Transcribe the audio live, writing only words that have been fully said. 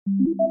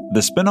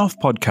The Spin-off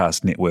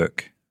Podcast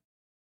Network.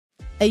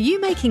 Are you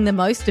making the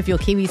most of your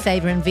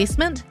KiwiSaver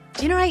investment?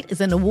 Generate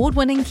is an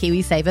award-winning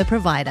KiwiSaver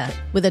provider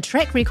with a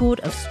track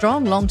record of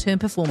strong long-term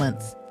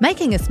performance.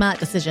 Making a smart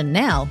decision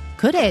now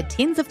could add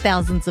tens of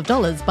thousands of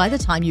dollars by the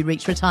time you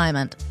reach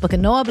retirement. Book a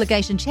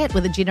no-obligation chat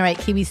with a Generate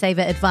KiwiSaver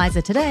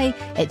advisor today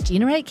at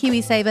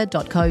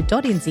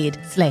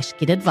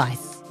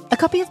generatekiwisaver.co.nz/get-advice. A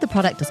copy of the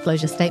product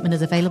disclosure statement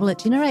is available at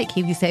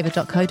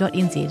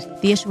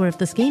generatekiwisaver.co.nz. The issuer of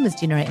the scheme is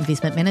Generate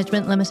Investment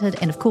Management Limited,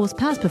 and of course,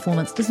 past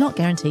performance does not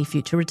guarantee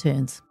future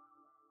returns.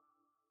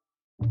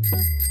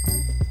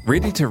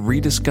 Ready to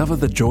rediscover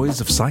the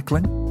joys of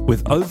cycling?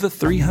 With over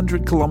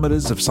 300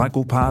 kilometres of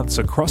cycle paths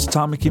across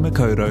Tāmaki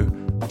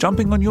Makaurau,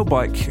 jumping on your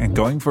bike and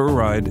going for a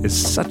ride is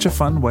such a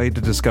fun way to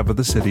discover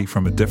the city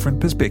from a different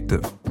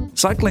perspective.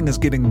 Cycling is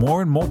getting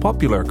more and more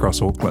popular across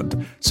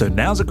Auckland, so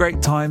now's a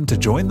great time to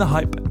join the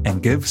hype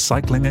and give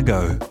cycling a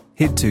go.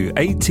 Head to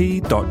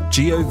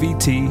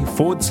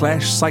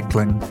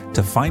at.govt/cycling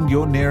to find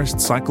your nearest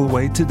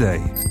cycleway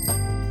today.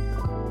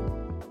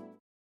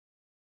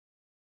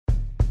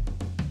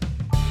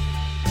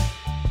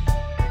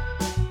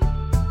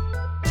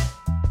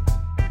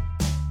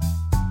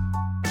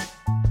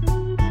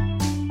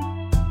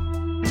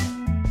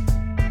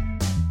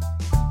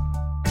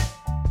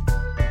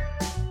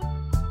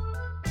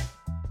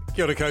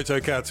 Kia ora koutou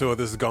katoa.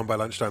 This is Gone by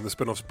Lunchtime, the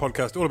Spin-offs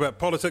podcast, all about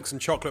politics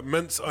and chocolate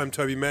mints. I'm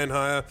Toby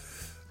Manhire.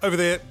 Over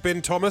there,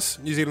 Ben Thomas,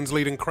 New Zealand's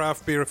leading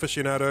craft beer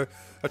aficionado,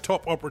 a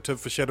top operative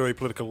for shadowy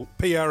political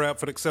PR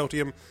outfit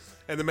Exceltium,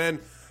 and the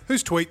man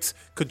whose tweets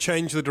could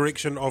change the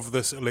direction of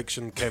this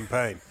election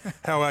campaign.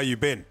 How are you,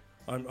 Ben?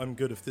 I'm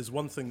good. If there's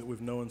one thing that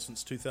we've known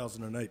since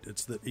 2008,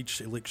 it's that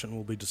each election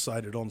will be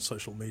decided on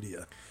social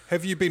media.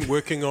 Have you been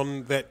working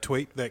on that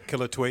tweet, that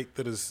killer tweet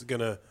that is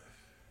going to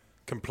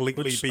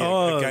completely be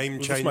a game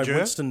was changer? this my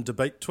Winston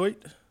debate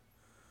tweet?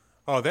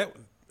 Oh, that...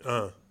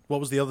 What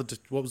was the other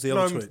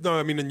tweet? No,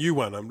 I mean a new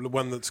one. I'm the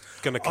one that's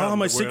going to come. Oh,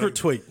 my secret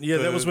tweet. Yeah,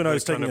 that was when I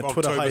was taking a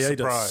Twitter hiatus,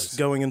 surprise.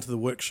 going into the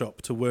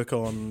workshop to work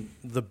on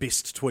the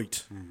best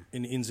tweet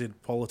in NZ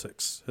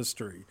politics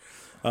history.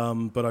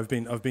 But I've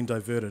been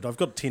diverted. I've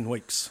got 10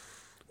 weeks.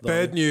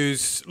 Bad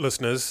news,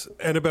 listeners.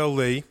 Annabelle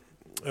Lee,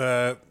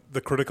 the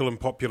critical and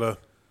popular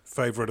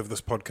favourite of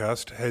this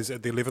podcast, has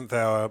at the 11th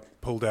hour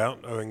pulled out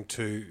owing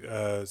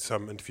to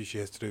some interview she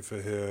has to do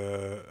for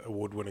her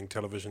award-winning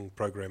television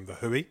program, The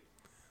Hui.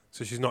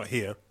 So she's not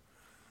here.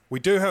 We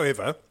do,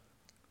 however,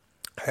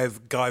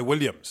 have Guy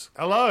Williams.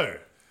 Hello.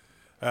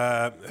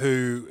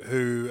 Who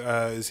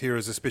is here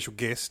as a special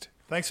guest.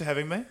 Thanks for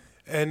having me.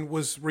 And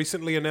was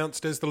recently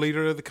announced as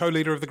the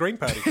co-leader of the Green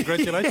Party.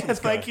 Congratulations, Yes,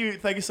 Guy.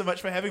 thank you so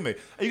much for having me.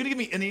 Are you going to give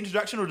me an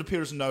introduction, or do people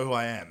just know who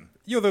I am?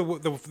 You're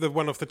the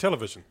one off the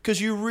television.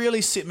 Because you really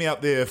set me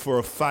up there for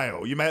a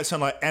fail. You made it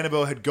sound like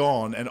Annabelle had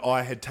gone and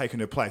I had taken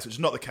her place, which is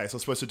not the case. I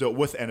was supposed to do it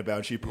with Annabelle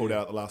and she pulled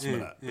out at the last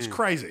minute. It's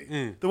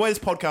crazy. The way this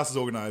podcast is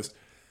organised,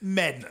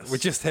 madness. We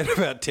just had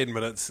about 10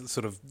 minutes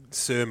sort of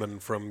sermon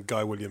from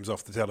Guy Williams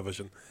off the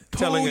television.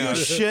 Pull your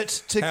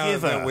shit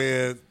together. How that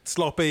we're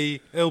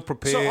sloppy,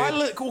 ill-prepared. So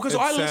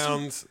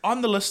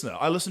I'm the listener.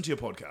 I listen to your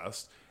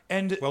podcast.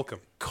 And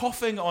welcome.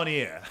 Coughing on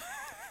air.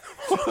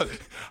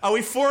 Are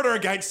we for it or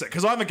against it?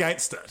 Because I'm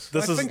against it.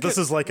 This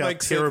is like a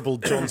terrible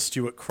Jon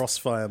Stewart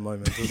crossfire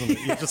moment, isn't it?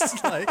 You're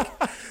just like,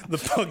 the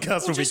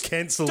podcast will be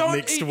cancelled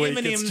next week.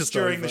 Don't eat M&Ms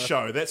during the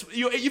show.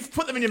 You've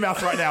put them in your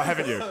mouth right now,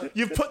 haven't you?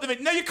 You've put them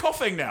in. No, you're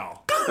coughing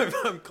now.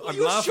 I'm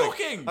you're laughing.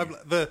 shocking.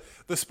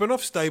 The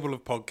spin-off stable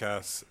of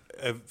podcasts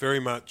very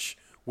much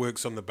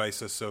works on the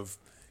basis of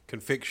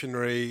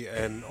confectionery,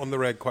 and On the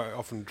Rag quite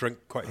often drink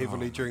quite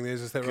heavily during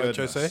theirs. Is that right,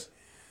 Jose?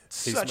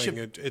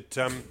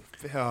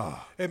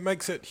 It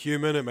makes it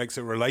human, it makes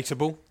it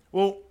relatable.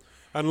 Well,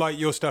 unlike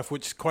your stuff,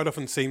 which quite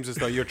often seems as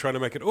though you're trying to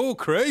make it all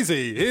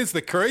crazy. Here's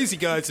the crazy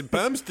guys in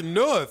Palmerston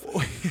North.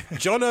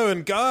 Jono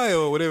and Guy,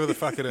 or whatever the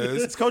fuck it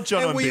is. It's called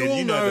Jono and Ben. We all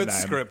you know the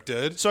it's name.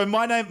 scripted. So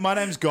my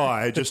name's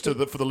Guy, just for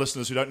the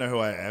listeners who don't know who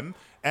I am.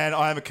 And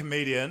I am a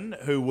comedian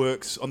who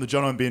works on the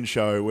Jono and Ben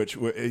show, which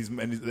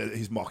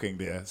he's mocking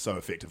there so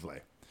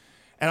effectively.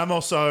 And I'm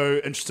also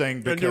interesting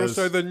because... And you're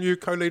also the new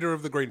co-leader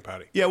of the Green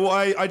Party. Yeah, well,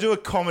 I do a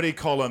comedy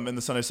column in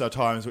the Sunday Star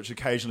Times, which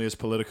occasionally is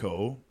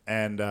political.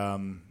 And,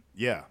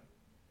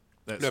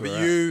 that's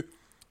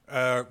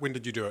when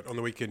did you do it? On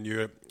the weekend,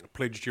 you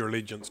pledged your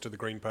allegiance to the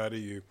Green Party.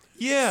 You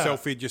Yeah.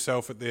 selfied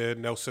yourself at their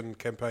Nelson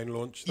campaign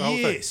launch. The whole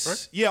thing,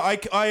 right? Yeah, I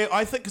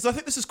think... Because I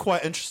think this is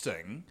quite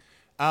interesting.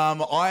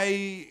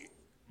 My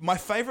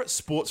favourite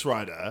sports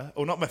writer,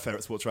 or not my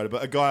favourite sports writer,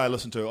 but a guy I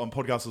listen to on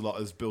podcasts a lot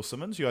is Bill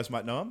Simmons. You guys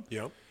might know him.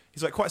 Yeah.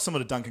 He's like quite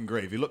similar to Duncan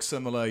Grieve. He looks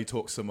similar, he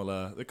talks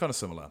similar. They're kind of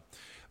similar.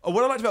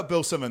 What I liked about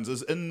Bill Simmons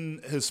is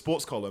in his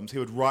sports columns, he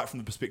would write from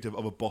the perspective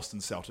of a Boston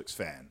Celtics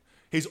fan.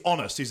 He's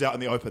honest. He's out in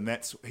the open.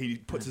 He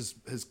puts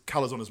his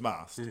colours on his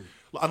mask.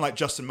 Unlike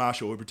Justin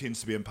Marshall, who pretends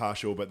to be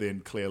impartial, but then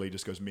clearly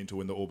just goes mental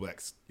when the All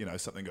Blacks,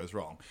 something goes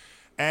wrong.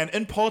 And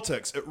in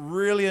politics, it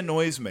really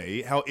annoys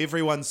me how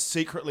everyone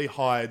secretly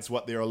hides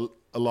what their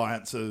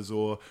alliances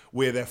or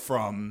where they're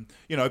from.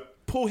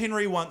 Paul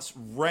Henry once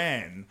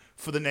ran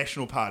for the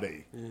National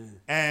Party,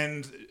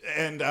 and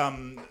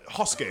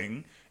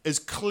Hosking is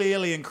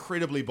clearly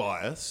incredibly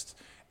biased,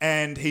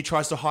 and he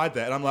tries to hide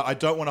that. And I'm like, I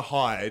don't want to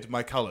hide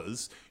my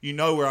colours. You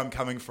know where I'm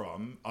coming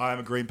from. I'm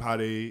a Green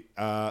Party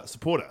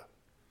supporter.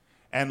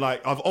 And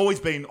like I've always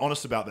been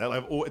honest about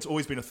that. It's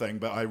always been a thing,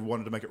 but I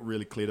wanted to make it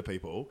really clear to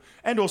people.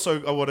 And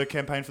also, I want to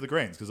campaign for the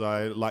Greens because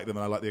I like them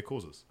and I like their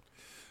causes.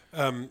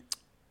 Is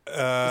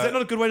that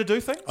not a good way to do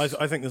things?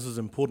 I think this is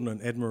important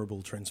and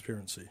admirable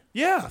transparency.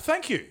 Yeah,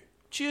 thank you.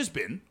 Cheers,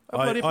 Ben. I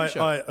bloody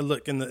appreciate it. I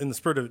look in the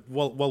spirit of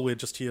while we're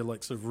just here,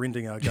 like sort of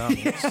rending our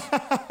garments.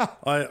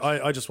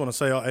 I just want to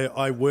say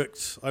I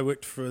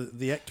worked for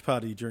the ACT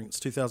Party during its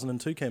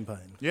 2002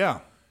 campaign. Yeah.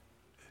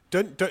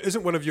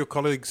 Isn't one of your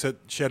colleagues at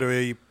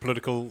shadowy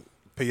political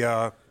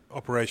PR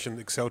operation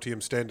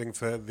Exceltium standing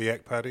for the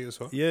ACT Party as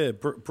well? Yeah,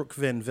 Brooke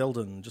Van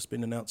Velden just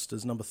been announced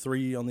as number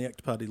 3 on the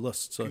ACT Party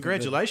list. So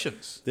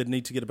Congratulations. They'd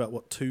need to get about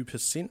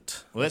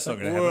 2%. Well, that's not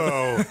going to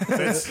happen.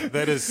 Whoa,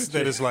 that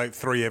is like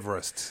 3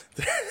 Everests.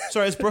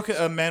 Sorry, is Brooke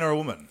a man or a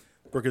woman?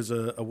 Brooke is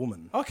a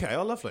woman. Okay,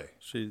 oh, lovely.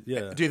 Do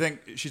you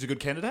think she's a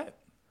good candidate?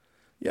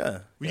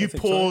 Yeah. You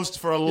paused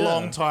for a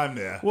long time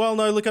there. Well,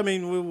 no, look, I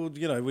mean,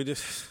 we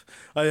just...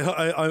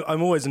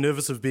 I'm always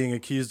nervous of being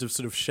accused of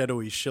sort of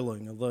shadowy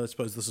shilling, although I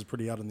suppose this is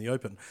pretty out in the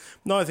open.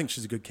 No, I think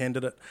she's a good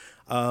candidate.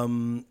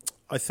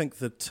 I think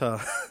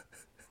that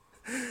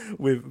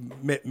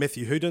we've met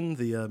Matthew Houdin,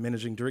 the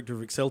managing director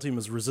of Exceltium,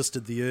 has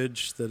resisted the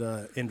urge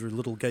that Andrew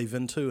Little gave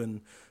into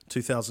in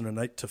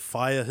 2008 to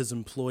fire his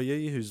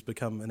employee, who's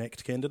become an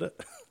ACT candidate.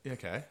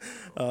 Okay,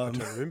 I don't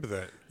remember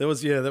that. That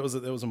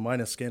was a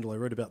minor scandal. I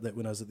wrote about that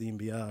when I was at the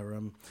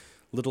NBR.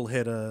 Little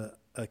had an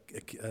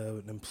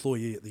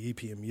employee at the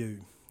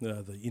EPMU,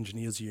 the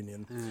Engineers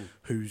Union,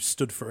 who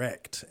stood for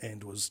ACT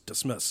and was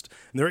dismissed.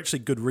 And there are actually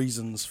good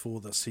reasons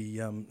for this. He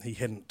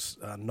hadn't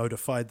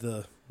notified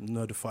the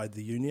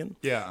union.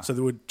 Yeah. So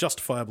there were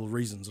justifiable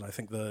reasons, and I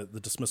think the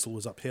dismissal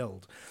was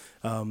upheld.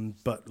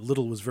 But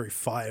Little was very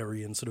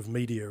fiery in sort of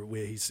media,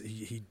 where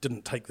he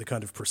didn't take the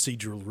kind of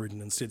procedural route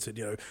and instead said,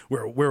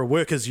 we're a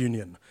workers'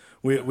 union.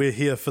 We're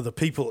here for the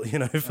people,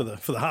 for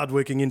the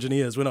hardworking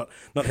engineers. We're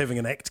not having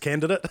an ACT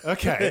candidate.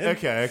 Okay.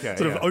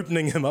 Sort of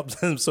opening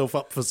himself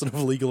up for sort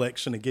of legal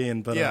action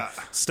again, but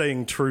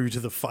staying true to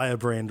the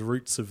firebrand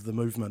roots of the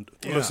movement.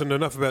 Yeah. Listen,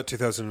 enough about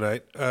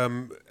 2008.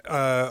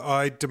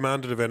 I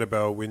demanded of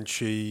Annabelle when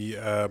she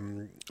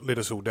let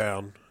us all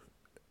down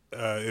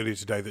earlier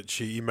today that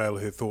she email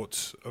her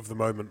thoughts of the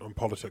moment on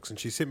politics, and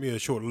she sent me a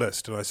short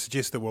list, and I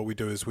suggest that what we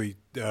do is we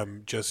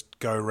just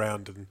go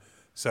around and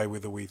say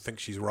whether we think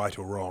she's right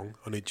or wrong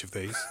on each of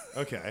these.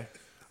 Okay.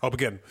 I'll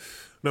begin.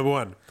 Number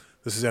 1,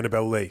 this is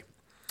Annabelle Lee.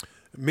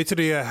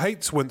 Metiria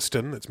hates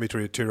Winston. That's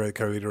Metiria Ture,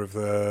 co-leader of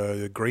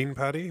the Green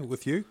Party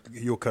with you.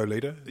 You're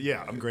co-leader.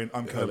 Yeah, I'm Green.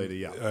 I'm co-leader,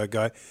 yeah.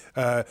 Guy.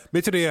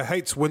 Metiria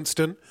hates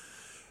Winston,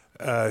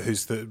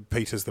 Peter's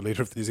the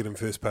leader of the New Zealand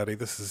First Party.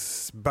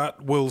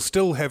 But will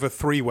still have a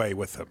 3-way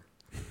with him.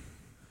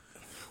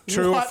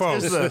 True What or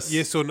false? is this?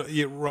 Yes or no?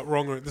 Yeah,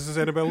 wrong. This is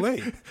Annabelle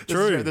Lee.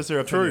 True. This is her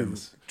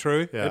opinions.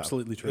 True? Yeah.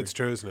 Absolutely true. It's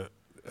true, isn't it?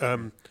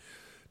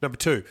 Number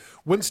 2,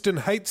 Winston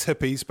hates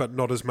hippies, but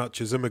not as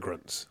much as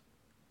immigrants.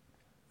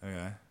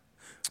 Okay.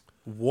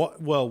 What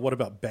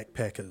about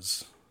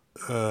backpackers?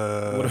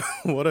 Both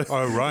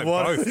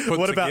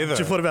put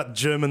together. What about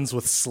Germans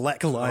with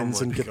slack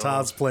lines and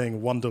guitars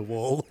playing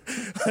Wonderwall?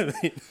 I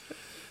mean,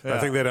 I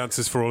think that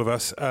answers for all of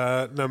us.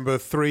 Number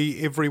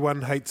 3,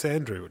 everyone hates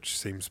Andrew, which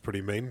seems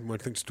pretty mean. I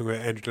think she's talking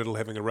about Andrew Little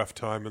having a rough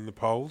time in the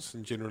polls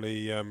and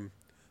generally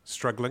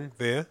struggling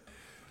there.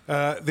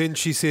 Then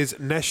she says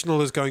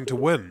National is going to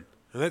win.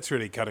 And that's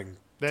really cutting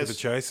to the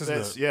chase, isn't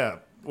it? Yeah.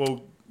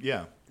 Well,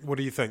 yeah. What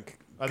do you think,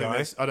 I don't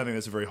think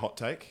that's a very hot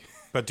take.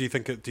 But do you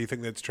think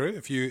that's true?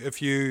 If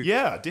you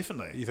Yeah,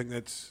 definitely. you think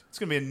that's It's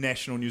going to be a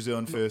national New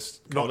Zealand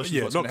first not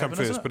coalition. not come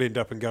first, but end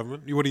up in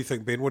government? What do you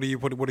think, Ben? What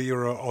are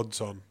your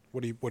odds on?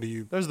 What do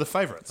you? Those are the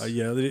favourites.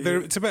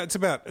 It's about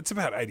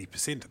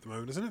 80% at the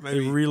moment, isn't it?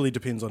 Maybe. It really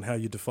depends on how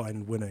you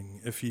define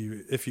winning. If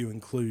you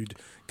include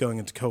going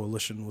into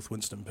coalition with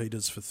Winston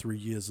Peters for 3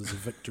 years as a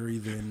victory,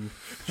 then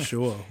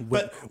sure.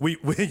 But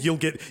you'll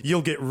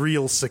get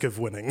real sick of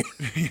winning.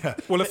 Yeah.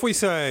 Well, if we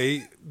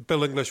say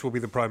Bill English will be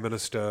the Prime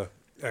Minister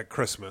at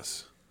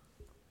Christmas,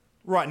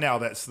 Right now,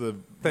 that's the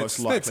most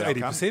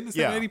likely that's 80%. Is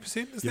that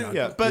 80%?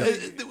 Yeah, but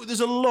there's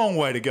a long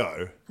way to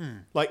go.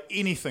 Like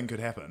anything could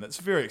happen. It's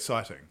very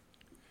exciting.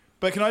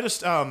 But can I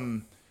just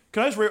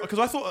because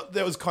I thought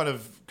that was kind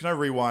of, can I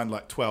rewind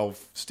like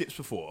 12 steps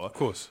before? Of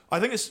course. I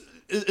think is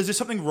there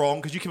something wrong,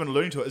 because you keep on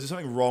alluding to it, is there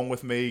something wrong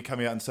with me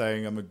coming out and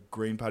saying I'm a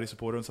Green Party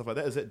supporter and stuff like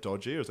that? Is that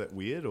dodgy, or is that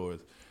weird, or is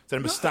that a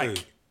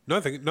mistake? No,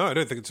 I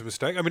don't think it's a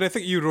mistake. I mean, I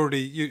think you'd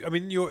already.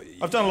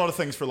 I've done a lot of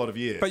things for a lot of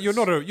years, but you're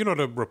not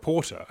a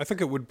reporter. I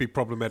think it would be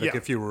problematic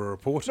if you were a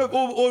reporter.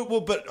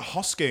 No, but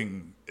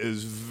Hosking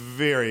is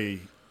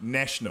very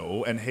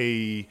national, and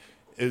he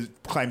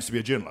claims to be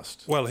a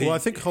journalist. Well, I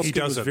think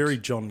Hosking was very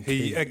John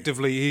Key.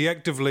 He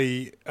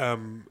actively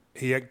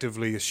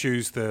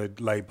eschews the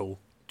label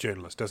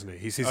journalist, doesn't he?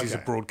 He says he's a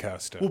Okay.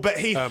 broadcaster. Well, but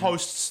he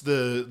hosts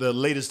the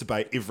leaders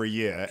debate every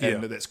year,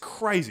 and Yeah. that's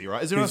crazy,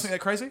 right? Is anyone else think that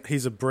crazy?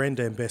 He's a brand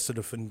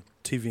ambassador for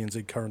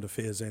TVNZ Current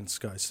Affairs and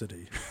Sky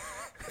City.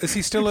 Is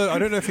he still I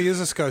don't know if he is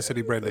a Sky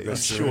City brand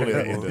ambassador. Surely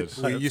that anymore. ended.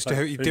 We used to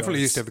have, he Who definitely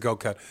knows? used to have the gold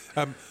card.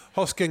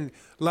 Hosking,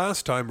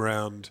 last time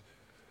round,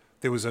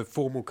 there was a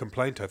formal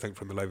complaint, I think,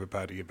 from the Labour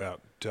Party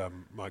about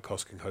Mike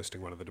Hosking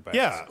hosting one of the debates.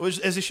 Yeah,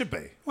 as he should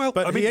be. Well,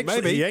 But I mean, he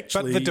actually- maybe, he but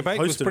actually the debate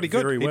was hosted pretty it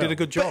good. very He did well. a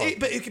good job.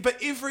 But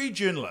every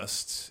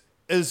journalist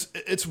is.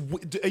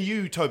 Are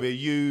you,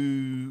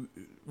 Toby?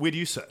 Where do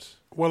you sit?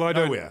 Well, I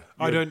don't. Nowhere.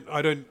 I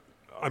don't.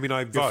 I mean,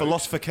 I vote.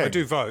 philosopher king. I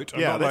do vote. I'm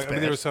Yeah, not that's like, I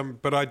mean, there bad. are some,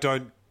 but I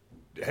don't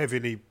have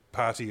any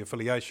party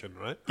affiliation.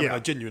 Right? I mean, Yeah. I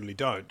genuinely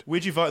don't.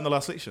 Where'd you vote in the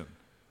last election?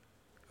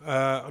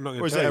 I'm not going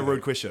to. Or is tell that you a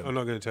rude question? I'm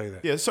not going to tell you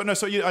that. Yeah.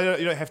 So you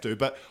don't have to,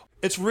 but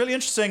it's really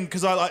interesting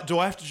because do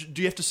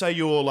you have to say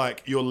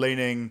you're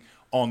leaning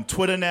on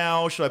Twitter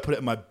now? Should I put it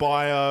in my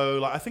bio?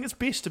 Like, I think it's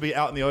best to be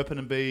out in the open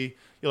and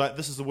you're like,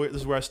 this is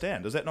where I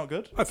stand. Is that not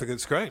good? I think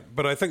it's great,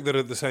 but I think that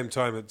at the same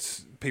time,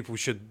 people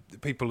should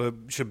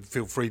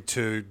feel free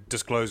to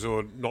disclose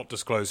or not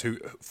disclose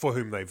for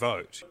whom they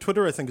vote.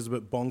 Twitter, I think, is a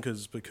bit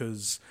bonkers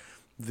because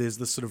there's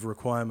this sort of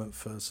requirement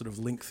for sort of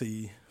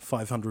lengthy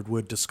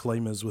 500-word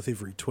disclaimers with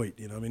every tweet.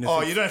 You know, I mean, You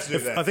don't have to do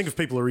that. I think if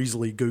people are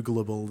easily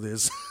Googleable,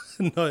 there's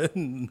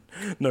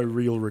no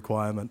real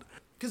requirement.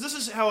 Because this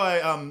is how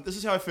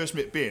I first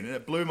met Ben, and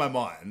it blew my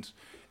mind.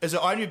 Is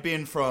that I knew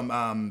Ben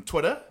from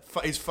Twitter.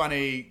 He's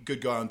funny,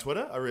 good guy on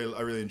Twitter. I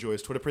really enjoy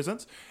his Twitter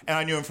presence, and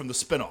I knew him from the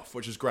Spin-Off,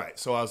 which is great.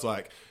 So I was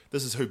like,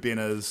 this is who Ben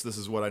is. This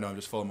is what I know.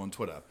 Just follow him on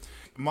Twitter.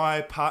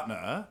 My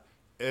partner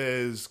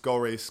is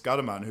Golriz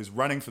Gardaman, who's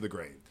running for the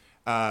Green.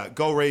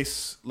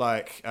 Golriz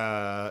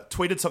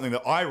tweeted something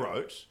that I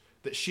wrote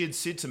that she had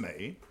said to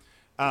me.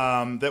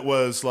 That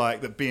was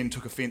like that Ben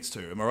took offence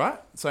to. Am I right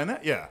saying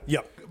that? Yeah.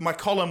 Yep. My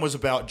column was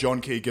about John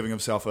Key giving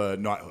himself a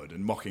knighthood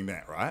and mocking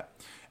that, right?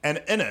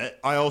 And in it,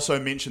 I also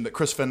mentioned that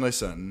Chris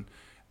Finlayson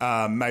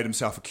made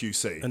himself a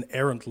QC. An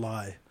errant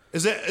lie.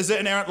 Is that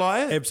an errant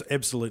liar?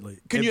 Absolutely.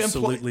 Can you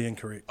absolutely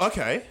incorrect.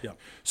 Okay. Yeah.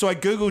 So I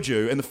Googled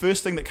you, and the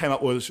first thing that came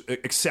up was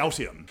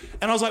Exceltium.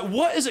 And I was like,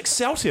 what is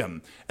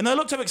Exceltium? And I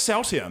looked up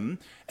Exceltium,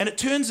 and it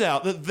turns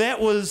out that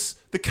was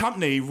the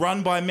company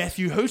run by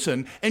Matthew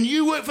Hooton, and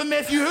you work for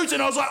Matthew Hooton.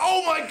 I was like,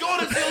 oh my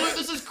God,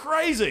 this is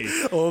crazy.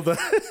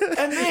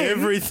 And then-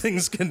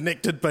 everything's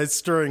connected by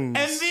strings.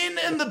 And then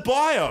in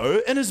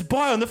his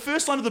bio, in the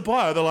first line of the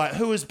bio, they're like,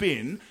 who is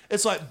Ben?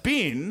 It's like,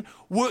 Ben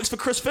works for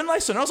Chris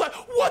Finlayson. I was like,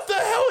 what the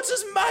hell? It's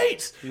his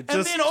mate.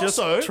 And then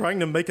also... just trying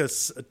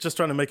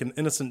to make an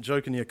innocent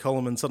joke in your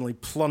column and suddenly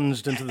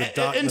plunged into the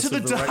darkness into the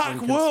of the dark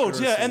right-wing world,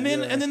 yeah.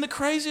 conspiracy. And then the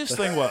craziest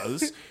thing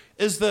was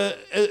is that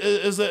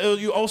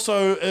you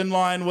also in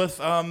line with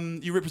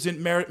you represent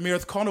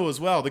Meredith Connell as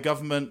well, the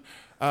government,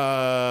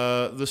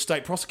 the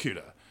state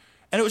prosecutor,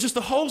 and it was just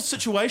the whole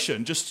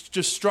situation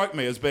just struck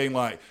me as being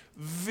like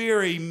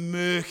very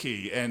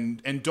murky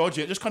and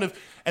dodgy. It just kind of,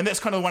 and that's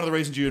kind of one of the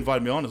reasons you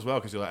invited me on as well,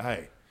 because you're like,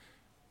 hey,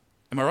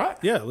 am I right?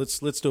 Yeah, let's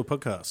do a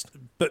podcast.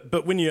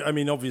 But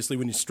when obviously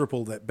when you strip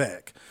all that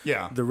back,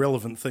 Yeah. the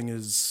relevant thing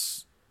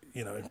is,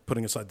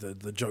 putting aside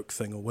the joke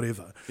thing or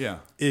whatever, Yeah.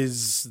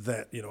 is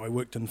that, I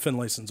worked in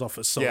Finlayson's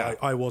office, so Yeah.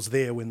 I was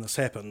there when this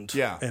happened,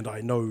 Yeah. and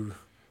I know.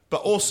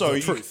 But also,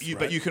 The truth,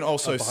 but right? you can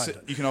also Behind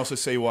it.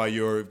 see why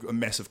you're a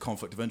massive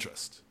conflict of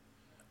interest.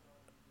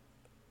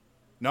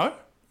 No.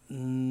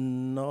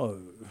 No.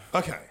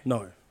 Okay.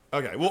 No.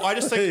 Okay. Well, I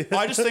just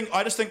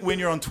think when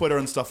you're on Twitter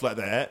and stuff like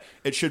that,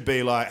 it should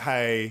be like,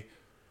 hey,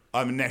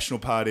 I'm a National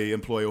Party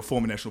employee or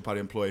former National Party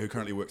employee who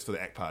currently works for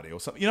the ACT Party or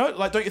something.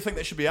 Don't you think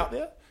that should be out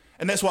there?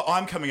 And that's why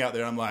I'm coming out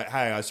there. I'm like,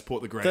 hey, I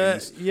support the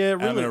Greens. Really,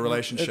 I'm in a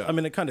relationship.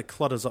 it kind of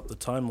clutters up the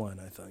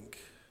timeline, I think.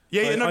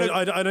 Yeah,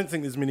 I don't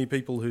think there's many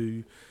people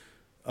who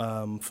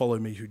follow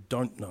me who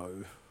don't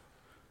know.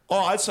 Oh,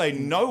 I'd say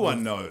no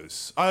one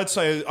knows. I'd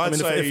say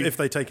if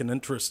they take an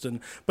interest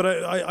in, but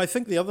I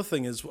think the other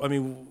thing is,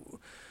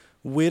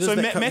 where does So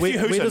that Matthew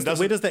Hooton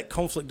where does that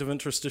conflict of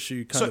interest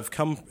issue kind of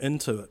come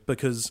into it?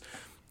 Because,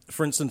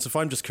 for instance, if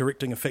I'm just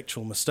correcting a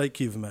factual mistake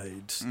you've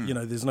made,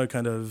 there's no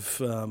kind of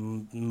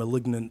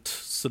malignant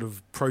sort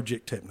of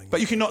project happening.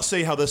 But you cannot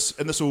see how this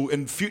will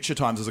in future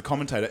times as a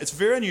commentator. It's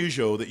very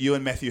unusual that you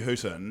and Matthew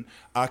Hooton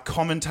are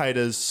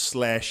commentators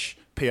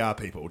 / PR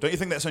people. Don't you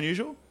think that's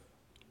unusual?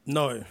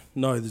 No,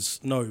 there's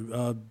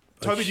no.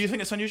 Toby, do you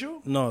think it's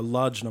unusual? No, a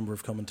large number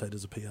of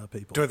commentators are PR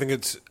people. Do I think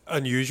it's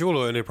unusual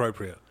or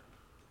inappropriate?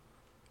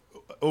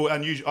 Or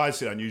unusual? I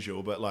said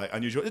unusual, but like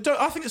unusual.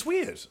 I think it's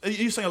weird. Are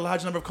you saying a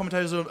large number of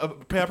commentators are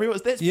PR people?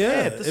 That's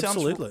bad. This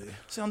absolutely.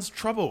 Sounds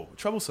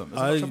troublesome.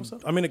 Isn't it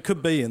troublesome? It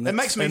could be, and It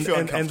makes me feel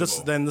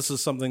uncomfortable. And this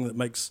is something that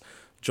makes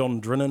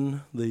John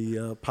Drinnan,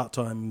 the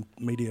part-time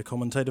media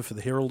commentator for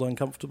the Herald,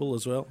 uncomfortable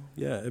as well.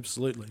 Yeah,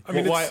 absolutely. I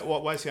mean,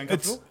 why is he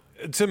uncomfortable?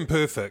 It's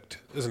imperfect,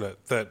 isn't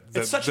it? That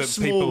It's such a that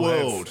small people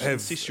world, have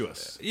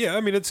incestuous. Yeah,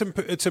 I mean, it's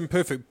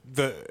imperfect.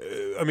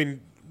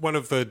 One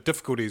of the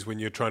difficulties when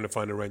you're trying to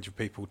find a range of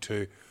people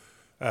to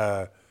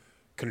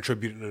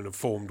contribute in an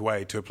informed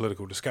way to a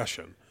political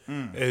discussion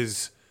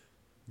is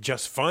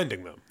just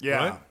finding them. Yeah.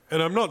 Right?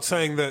 And I'm not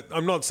saying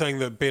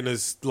that Ben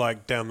is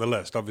like down the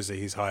list. Obviously,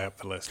 he's high up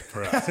the list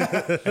for us,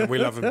 and we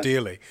love him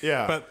dearly.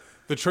 Yeah. But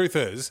the truth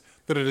is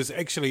that it is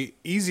actually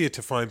easier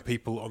to find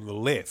people on the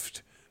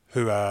left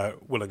who are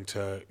willing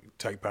to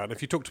take part. And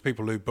if you talk to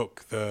people who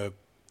book the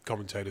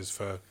commentators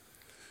for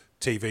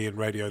TV and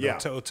radio,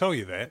 they'll tell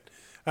you that.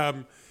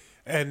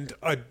 And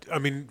I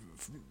mean,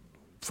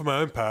 for my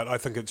own part, I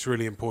think it's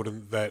really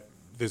important that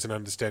there's an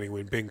understanding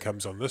when Ben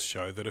comes on this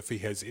show that if he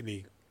has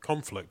any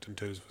conflict in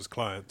terms of his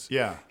clients,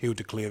 he'll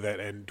declare that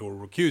and or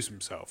recuse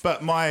himself.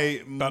 But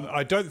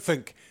I don't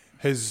think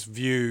his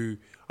view.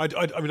 I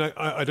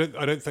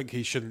don't think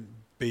he shouldn't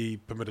be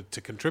permitted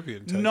to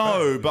contribute.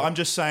 But I'm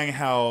just saying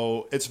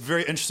how it's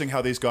very interesting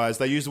how these guys,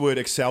 they use the word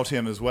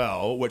exaltium as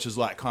well, which is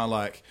like kind of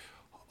like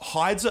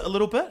hides it a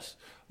little bit.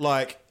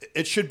 Like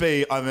it should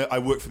be. I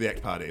work for the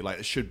ACT Party. Like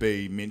it should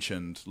be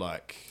mentioned.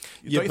 Like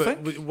don't you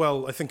think?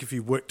 Well, I think if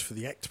you worked for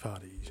the ACT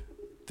Party,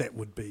 that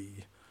would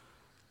be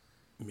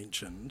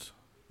mentioned.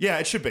 Yeah,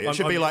 it should be. It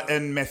should be like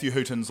in Matthew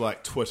Hooton's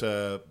like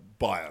Twitter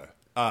bio.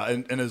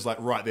 And is like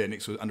right there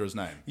next to under his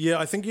name. Yeah,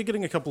 I think you're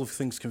getting a couple of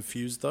things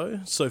confused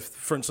though. So,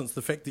 for instance,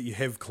 the fact that you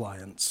have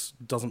clients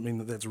doesn't mean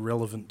that that's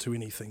relevant to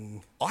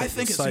anything. I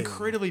think it's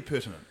incredibly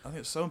pertinent. I think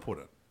it's so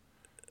important.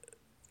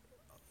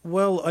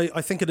 Well,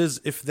 I think it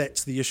is if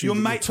that's the issue. You're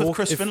mates with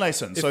Chris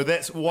Finlayson, so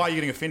that's why you're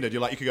getting offended.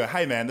 You're like, you could go,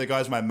 hey man, the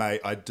guy's my mate,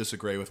 I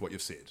disagree with what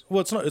you've said.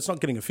 Well, it's not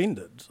getting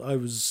offended.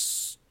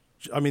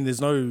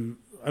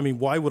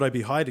 why would I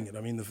be hiding it?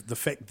 I mean, the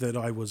fact that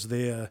I was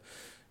there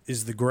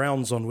is the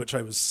grounds on which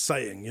I was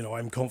saying,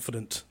 I'm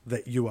confident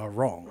that you are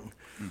wrong.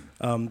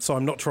 So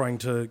I'm not trying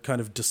to kind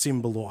of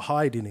dissemble or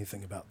hide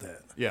anything about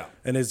that. Yeah.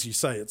 And as you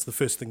say, it's the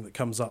first thing that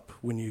comes up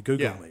when you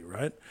Google me,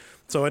 right?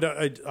 So I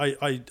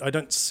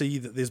don't see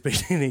that there's been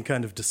any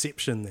kind of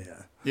deception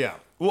there. Yeah.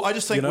 Well, I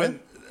just think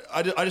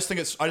I just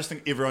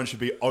think everyone should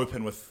be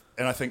open with,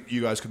 and I think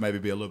you guys could maybe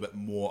be a little bit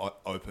more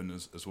open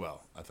as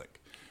well. I think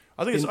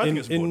it's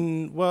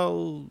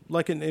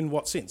important. In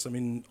what sense? I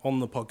mean, on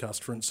the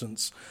podcast, for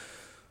instance,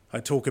 I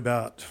talk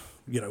about,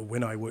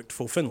 when I worked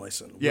for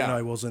Finlayson, when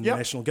I was in the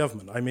national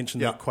government. I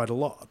mentioned that quite a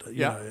lot.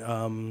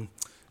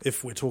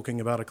 If we're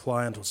talking about a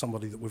client or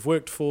somebody that we've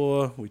worked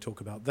for, we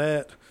talk about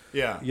that.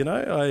 Yeah.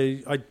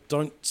 I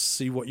don't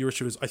see what your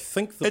issue is. I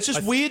think that it's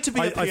just weird to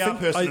be a PR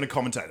person and a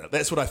commentator.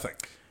 That's what I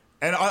think.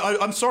 And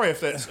I'm sorry if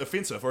that's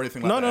offensive or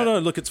anything like that. No.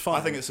 Look, it's fine.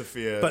 I think it's a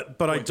fair.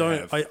 But I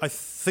don't. I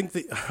think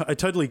that I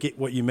totally get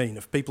what you mean.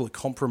 If people are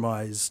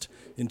compromised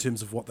in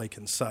terms of what they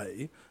can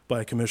say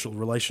by a commercial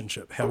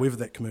relationship, however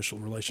that commercial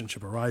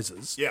relationship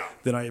arises,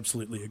 then I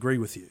absolutely agree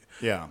with you.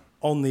 Yeah.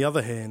 On the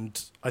other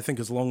hand, I think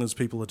as long as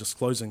people are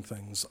disclosing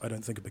things, I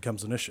don't think it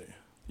becomes an issue.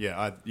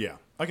 Yeah.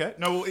 Okay.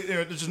 No, well,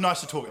 it's just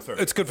nice to talk it through.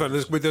 It's good fun.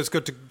 It's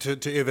good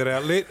to air that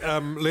out.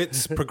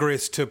 Let's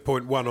progress to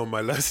point one on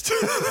my list.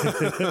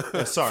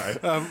 Sorry.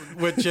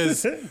 Which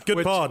is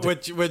good pod.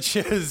 Which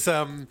is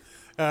no,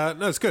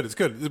 it's good. It's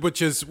good.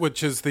 Which is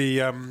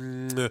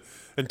the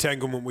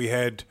entanglement we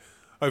had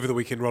over the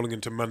weekend, rolling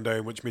into Monday,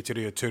 in which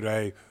Metiria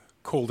Ture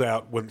called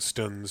out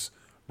Winston's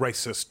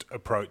racist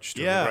approach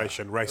to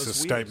immigration, racist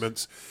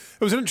statements.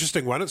 It was an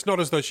interesting one. It's not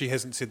as though she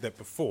hasn't said that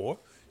before.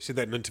 She said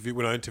that in an interview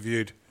when I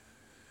interviewed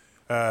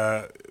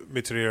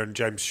Metiria and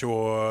James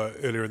Shaw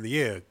earlier in the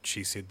year.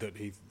 She said that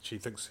she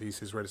thinks he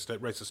says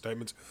racist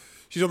statements.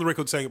 She's on the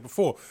record saying it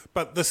before,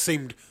 but this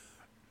seemed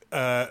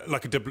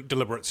like a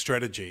deliberate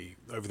strategy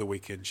over the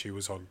weekend. She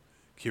was on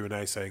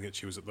Q&A saying it.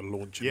 She was at the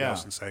launch in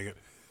Nelson saying it.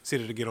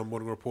 Said it again on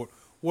Morning Report.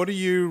 What do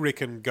you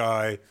reckon,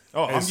 Guy?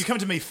 You come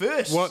to me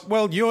first.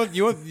 Well,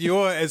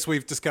 you're as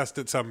we've discussed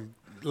at some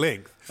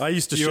length. I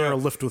used to share a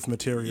lift with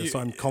Metiria, so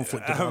I'm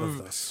conflicted out of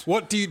this.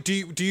 What do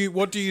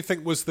you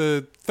think was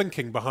the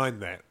thinking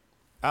behind that?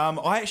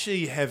 I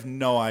actually have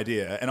no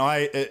idea, and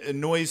it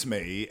annoys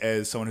me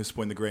as someone who's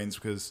supporting the Greens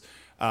because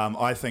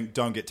I think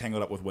don't get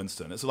tangled up with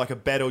Winston. It's like a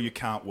battle you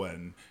can't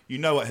win. You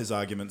know what his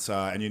arguments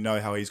are, and you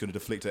know how he's going to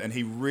deflect it. And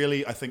he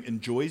really, I think,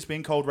 enjoys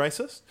being called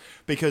racist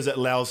because it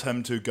allows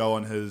him to go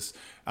on his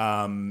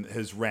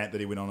rant that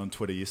he went on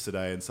Twitter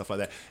yesterday and stuff like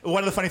that.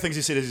 One of the funny things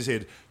he said is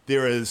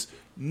is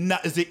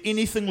there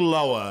anything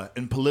lower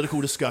in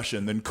political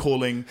discussion than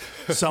calling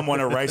someone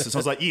a racist? I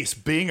was like, yes,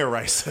 being a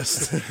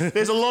racist.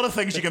 There's a lot of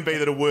things you can be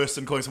that are worse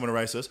than calling someone a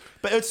racist.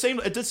 But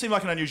it did seem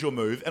like an unusual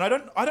move, and I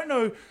don't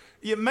know.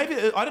 Yeah, maybe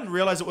I didn't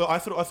realize it. Well, I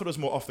thought it was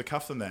more off the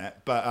cuff than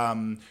that. But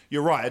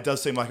you're right. It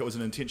does seem like it was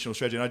an intentional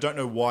strategy, and I don't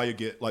know why you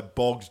get like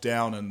bogged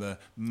down in the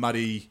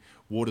muddy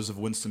waters of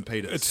Winston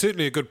Peters. It's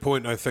certainly a good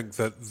point. I think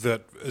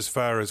that as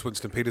far as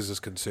Winston Peters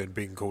is concerned,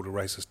 being called a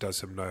racist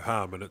does him no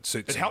harm, and it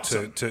suits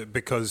him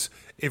because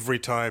every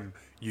time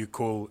you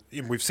call,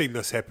 and we've seen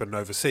this happen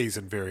overseas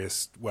in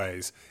various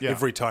ways. Yeah.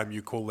 Every time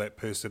you call that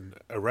person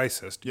a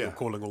racist, you're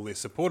calling all their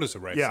supporters a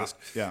racist,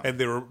 and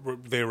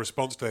their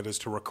response to that is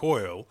to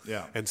recoil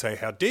and say,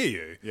 "How dare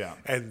you?"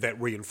 And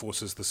that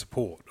reinforces the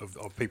support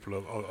of people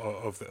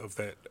of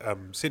that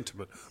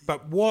sentiment.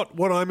 But what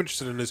I'm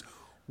interested in is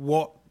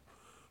what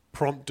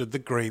prompted the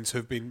Greens,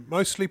 who've been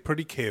mostly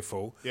pretty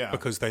careful, Yeah.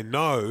 because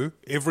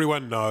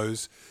everyone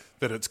knows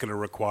that it's going to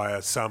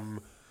require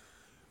some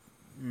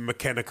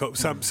mechanical,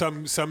 some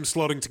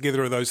slotting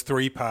together of those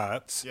three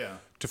parts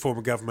to form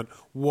a government.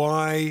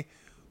 Why?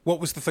 What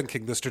was the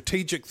thinking, the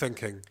strategic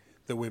thinking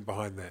that went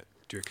behind that,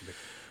 do you reckon?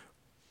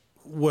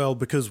 Well,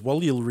 because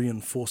while you'll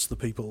reinforce the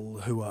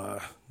people who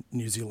are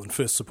New Zealand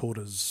First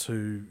supporters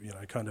who,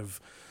 kind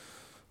of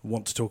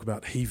want to talk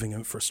about heaving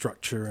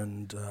infrastructure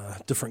and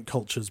different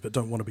cultures but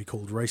don't want to be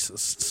called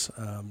racists,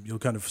 you'll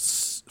kind of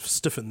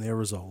stiffen their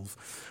resolve.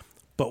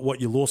 But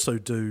what you'll also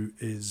do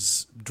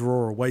is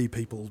draw away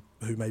people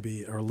who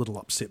maybe are a little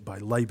upset by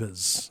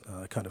Labour's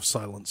kind of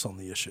silence on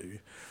the issue.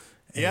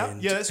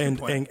 That's a good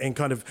point. And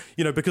kind of,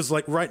 because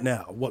like right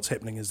now, what's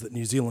happening is that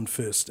New Zealand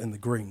First and the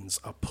Greens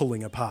are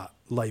pulling apart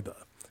Labour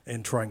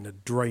and trying to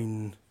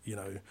drain,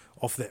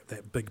 off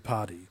that big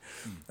party.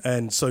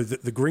 And so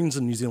the Greens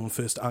and New Zealand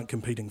First aren't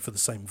competing for the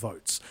same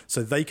votes.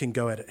 So they can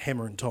go at it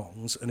hammer and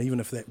tongs, and even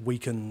if that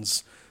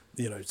weakens,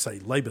 say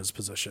Labour's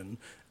position,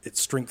 it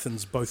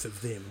strengthens both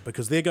of them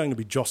because they're going to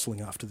be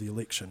jostling after the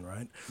election,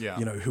 right? Yeah.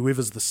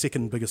 Whoever's the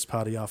second biggest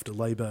party after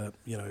Labour,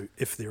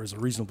 if there is a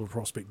reasonable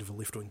prospect of a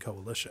left-wing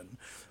coalition,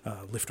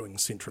 left-wing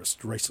centrist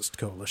racist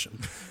coalition,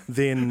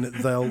 then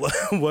they'll,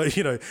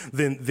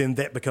 then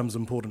that becomes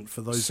important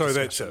for those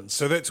discussions.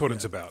 So that's what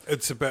it's about.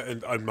 It's about,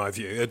 in my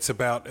view, it's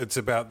about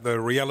the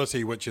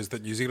reality, which is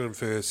that New Zealand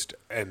First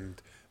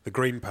and the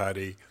Green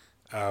Party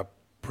are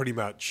pretty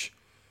much.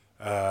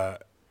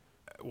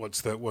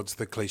 What's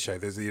the cliche?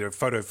 There's the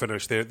photo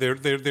finish.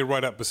 They're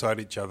right up beside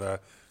each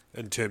other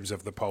in terms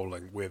of the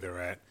polling where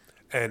they're at.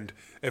 And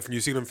if New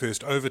Zealand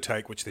First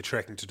overtake, which they're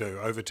tracking to do,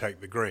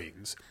 overtake the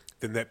Greens,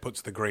 then that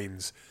puts the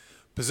Greens'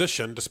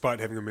 position, despite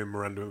having a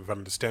memorandum of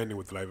understanding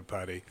with the Labour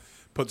Party,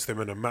 puts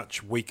them in a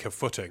much weaker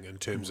footing in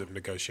terms of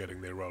negotiating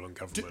their role in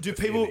government. Do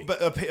people,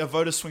 but are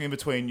voters swinging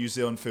between New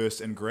Zealand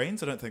First and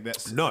Greens? I don't think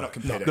that's not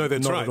competing. No,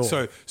 that's Not right. at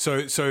all.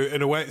 So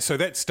in a way, so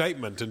that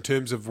statement in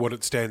terms of what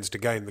it stands to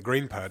gain, the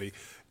Green Party,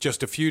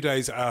 just a few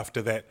days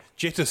after that,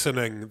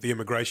 jettisoning the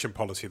immigration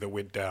policy that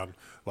went down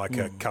like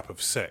a cup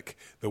of sick,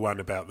 the one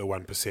about the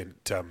 1%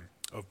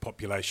 of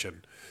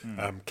population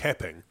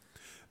capping.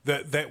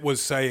 That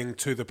was saying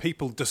to the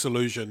people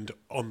disillusioned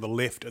on the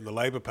left and the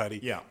Labour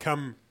Party,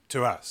 come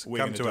to us. We're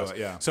Come gonna to do us. it,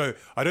 yeah. So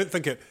I don't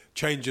think it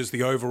changes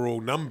the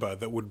overall number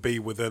that would be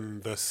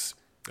within this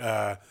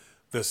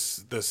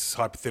this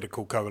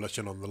hypothetical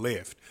coalition on the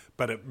left,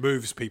 but it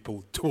moves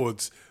people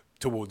towards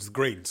the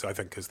Greens, I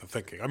think, is the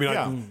thinking. I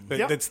mean,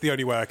 that's the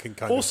only way I can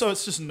kind Also,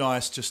 it's just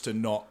nice just to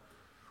not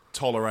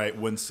tolerate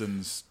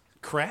Winston's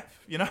crap.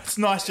 It's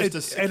nice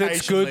just to and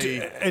it's good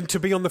occasionally and to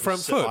be on the front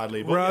sit foot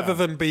idly, but rather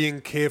than being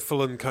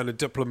careful and kind of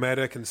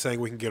diplomatic and saying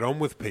we can get on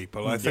with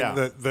people. I think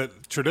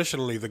that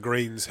traditionally the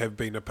Greens have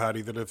been a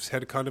party that has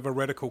had kind of a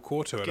radical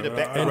core to it. Get it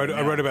back on I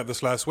now. wrote about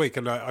this last week,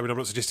 and I'm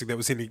not suggesting that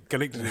was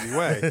connected in any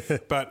way,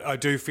 but I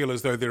do feel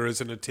as though there is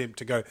an attempt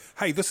to go,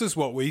 hey, this is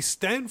what we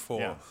stand for.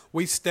 Yeah.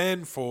 We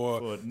stand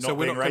for not so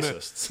we're being not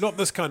racists. not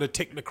this kind of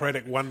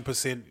technocratic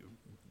 1%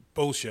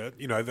 bullshit.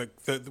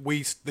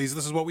 This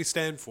is what we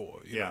stand for.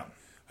 you know.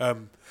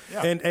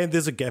 And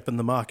there's a gap in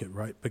the market,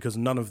 right? Because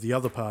none of the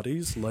other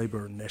parties,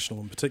 Labour and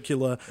National in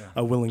particular,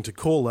 are willing to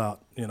call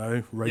out,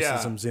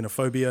 racism,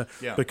 xenophobia,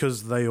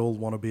 because they all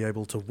want to be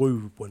able to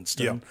woo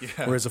Winston.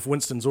 Whereas if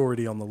Winston's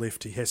already on the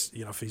left, he has,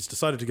 if he's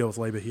decided to go with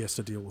Labour, he has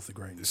to deal with the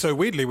Greens. So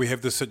weirdly, we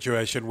have this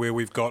situation where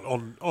we've got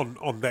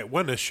on that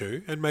one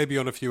issue, and maybe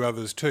on a few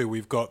others too,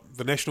 we've got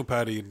the National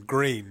Party and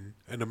Green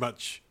in a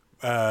much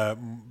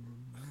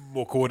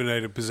more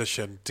coordinated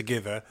position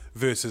together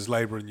versus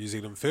Labour and New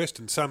Zealand First.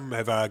 And some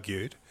have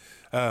argued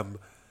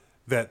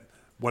that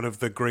one of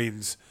the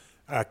Greens'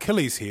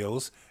 Achilles'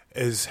 heels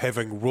is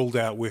having ruled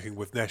out working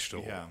with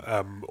National,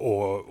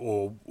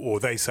 or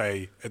they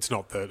say it's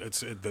not that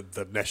it's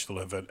that National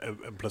have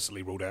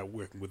implicitly ruled out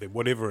working with them.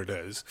 Whatever it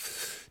is,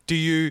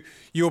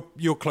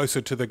 you're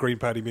closer to the Green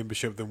Party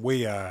membership than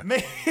we are,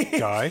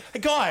 Guy.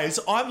 Guys,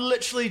 I'm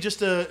literally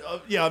just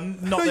I'm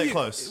not that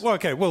close. Well,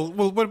 okay. Well,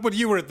 but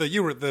you were at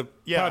the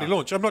party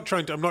launch. I'm not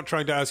trying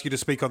to ask you to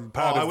speak on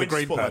part of the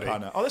Green Party.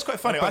 Oh, that's quite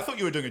funny. I thought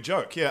you were doing a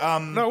joke. Yeah.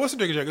 No, I wasn't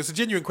doing a joke. It's a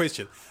genuine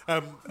question.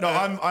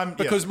 I'm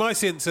because my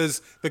sense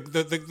is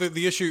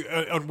the issue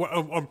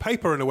on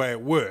paper, in a way,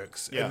 it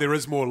works, and there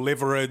is more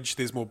leverage,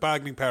 there's more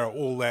bargaining power,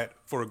 all that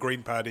for a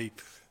Green Party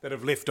that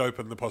have left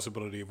open the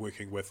possibility of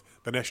working with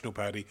the National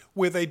Party,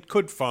 where they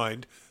could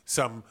find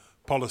some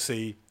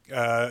policy.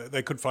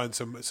 They could find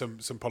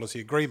some policy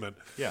agreement.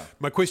 Yeah.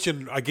 My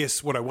question, I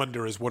guess, what I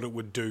wonder is what it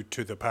would do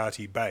to the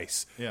party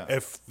base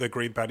if the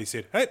Green Party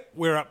said, "Hey,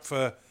 we're up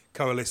for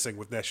coalescing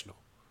with National."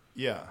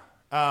 Yeah.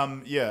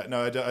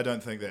 No, I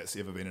don't think that's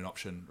ever been an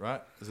option,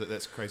 right?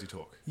 That's crazy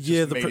talk. It's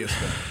Yeah, just media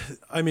spin.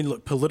 I mean,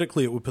 look,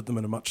 politically it would put them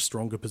in a much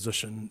stronger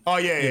position. Oh,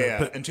 yeah, you know,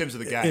 yeah. In terms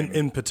of the game.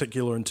 In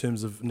particular, in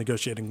terms of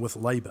negotiating with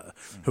Labour,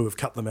 who have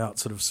cut them out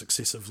sort of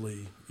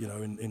successively,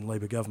 in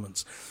Labour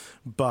governments.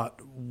 But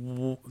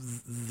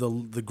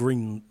the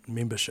Green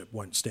membership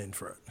won't stand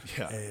for it,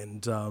 Yeah.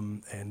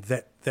 and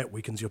that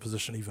weakens your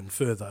position even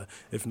further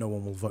if no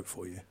one will vote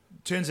for you.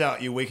 Turns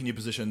out you weaken your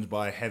position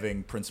by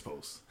having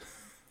principles.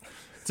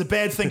 It's a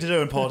bad thing to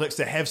do in politics,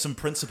 to have some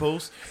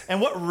principles.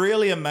 And what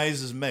really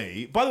amazes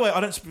me, by the way,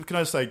 can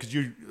I say, because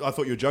I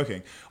thought you were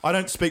joking, I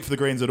don't speak for the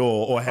Greens at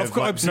all, or have Of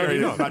course, absolutely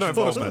much not. No, of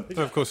course involvement. not.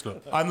 No, of course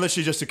not. I'm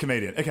literally just a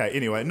comedian. Okay,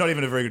 anyway, not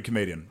even a very good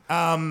comedian.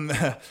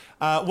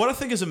 What I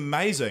think is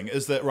amazing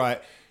is that,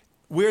 right,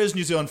 where is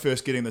New Zealand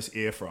First getting this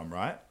air from,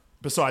 right?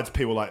 Besides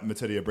people like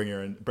Matitia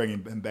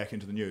bringing him back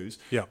into the news,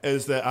 Yeah.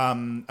 is that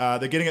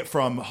they're getting it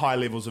from high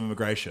levels of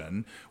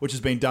immigration, which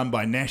has been done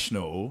by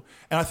National.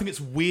 And I think it's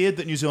weird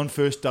that New Zealand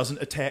First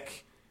doesn't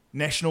attack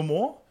National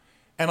more.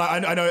 And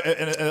I know...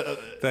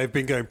 They've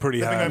been going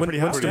pretty hard. going pretty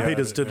hard. Winston Yeah.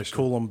 Peters did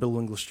call on Bill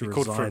English to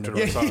called for him resign. to and-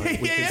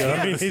 resign. Yeah.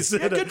 I mean, he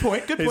said Good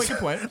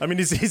point. I mean,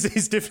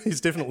 he's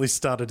definitely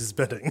started his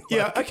bidding.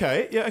 Yeah,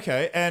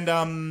 okay. And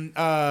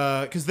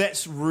because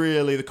that's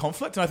really the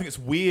conflict. And I think it's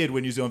weird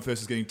when New Zealand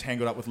First is getting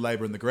tangled up with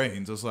Labour and the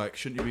Greens. I was like,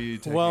 shouldn't you be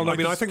taking... Well, I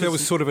mean, I think that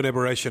was sort of an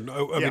aberration.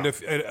 I mean,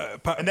 if and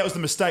that was the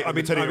mistake that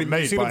Matitia New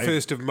made Zealand by...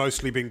 First have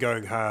mostly been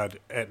going hard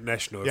at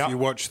National. If Yeah. you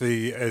watch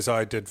as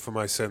I did for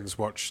my sins,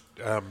 watch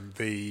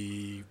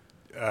the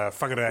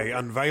Whangarei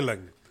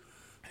unveiling,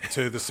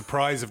 to the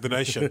surprise of the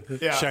nation,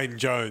 Yeah. Shane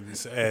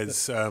Jones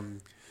as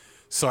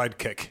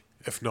sidekick,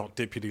 if not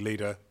deputy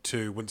leader,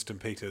 to Winston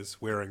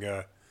Peters, wearing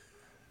a...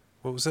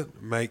 What was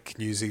it? Make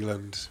New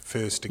Zealand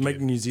First again. Make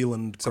New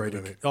Zealand great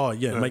Something like again. that. Oh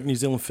yeah, make New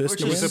Zealand first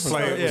Which again. It was a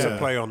play. It was Yeah. a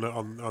play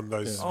on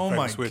those. Oh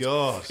my famous words.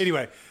 gosh.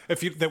 Anyway,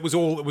 it was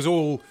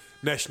all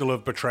National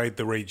have betrayed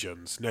the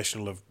regions.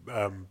 National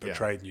have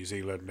betrayed New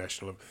Zealand.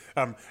 National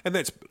have, and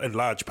that's in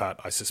large part,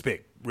 I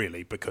suspect,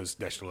 really because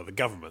National are the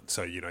government.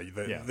 So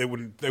they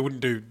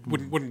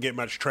wouldn't get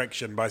much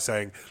traction by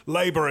saying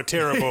Labour are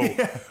terrible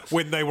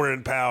when they were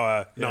in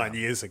power 9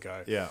 years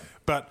ago. Yeah.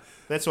 But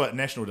That's what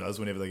National does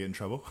whenever they get in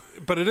trouble.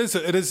 But it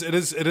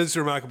is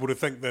remarkable to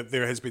think that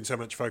there has been so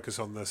much focus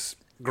on this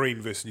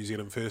Green versus New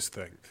Zealand First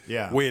thing.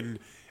 Yeah. When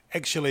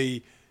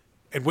actually,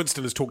 and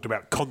Winston has talked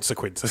about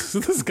consequences.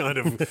 This kind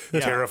of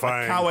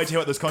terrifying. I can't wait to hear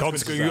what those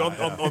consequences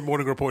are. On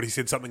Morning Report, he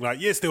said something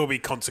like, "Yes, there will be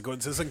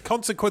consequences, and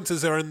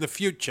consequences are in the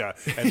future,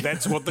 and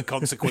that's what the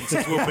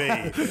consequences will be."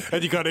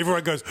 And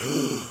everyone goes,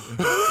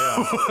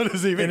 "What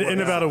does he mean?" In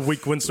about a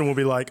week, Winston will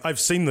be like, "I've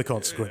seen the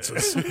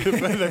consequences.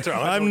 That's right.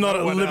 I I'm thought not no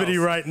at one liberty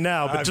else. right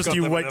now, but I've just got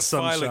you them in wait, a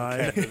filing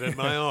sunshine." cabinet in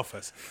my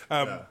office.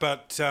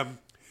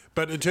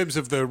 But in terms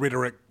of the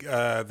rhetoric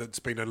that's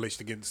been unleashed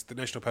against the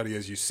National Party,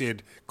 as you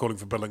said, calling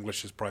for Bill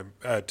English as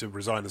to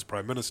resign as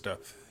Prime Minister,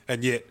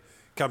 and yet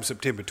come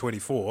September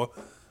 24,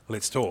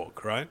 let's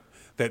talk, right?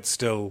 That's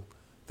still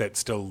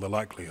the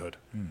likelihood.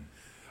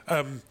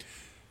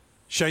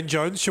 Shane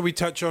Jones, shall we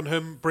touch on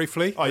him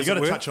briefly? Oh, you as got it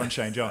to were? touch on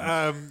Shane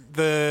Jones.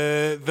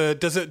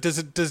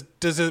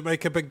 Does it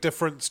make a big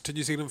difference to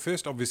New Zealand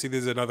First? Obviously,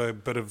 there's another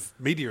bit of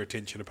media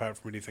attention apart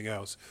from anything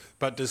else.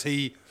 But does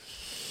he,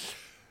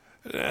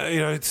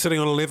 sitting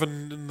on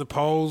 11 in the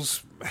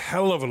polls, a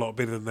hell of a lot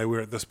better than they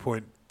were at this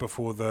point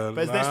before the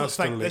But last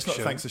election. that's not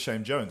thanks to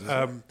Shane Jones, is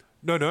it?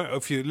 No.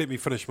 If you let me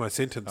finish my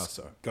sentence, Oh,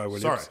 sorry. Guy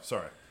Williams.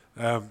 Sorry.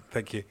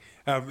 Thank you.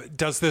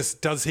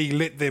 Does he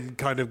let them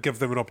kind of give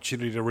them an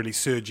opportunity to really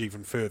surge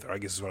even further? I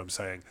guess is what I'm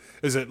saying.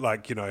 Is it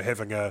like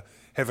having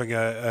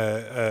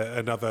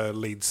another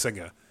lead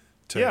singer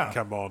to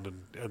come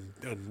on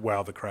and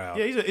wow the crowd?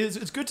 Yeah,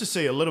 it's good to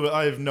see a little bit.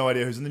 I have no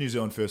idea who's in the New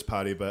Zealand First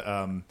Party, but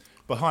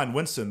behind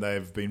Winston,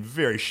 they've been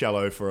very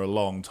shallow for a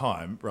long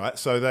time, right?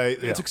 So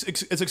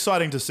it's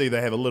exciting to see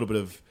they have a little bit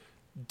of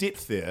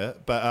depth there.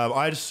 But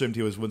I just assumed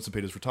he was Winston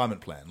Peters'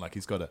 retirement plan, like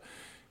he's got to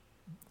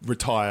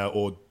retire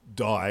or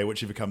die,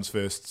 whichever comes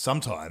first,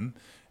 sometime.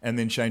 And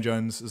then Shane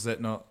Jones, is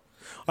that not?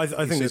 I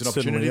think sees that's an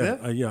opportunity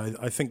certainly, there?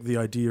 I think the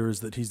idea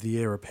is that he's the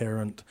heir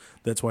apparent.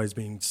 That's why he's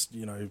being,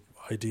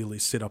 ideally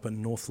set up in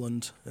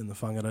Northland in the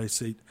Whangarei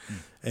seat,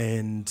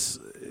 and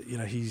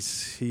he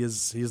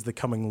is the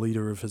coming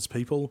leader of his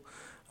people.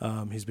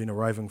 He's been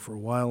arriving for a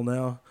while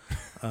now.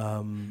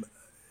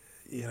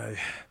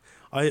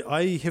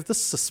 I have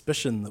this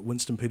suspicion that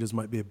Winston Peters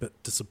might be a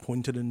bit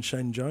disappointed in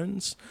Shane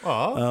Jones.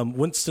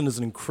 Winston is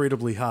an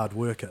incredibly hard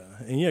worker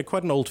and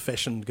quite an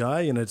old-fashioned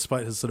guy,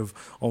 despite his sort of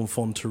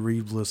enfant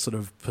terrible sort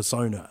of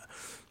persona.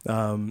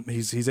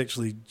 He's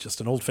actually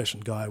just an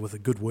old-fashioned guy with a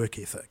good work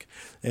ethic,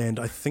 and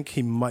I think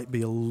he might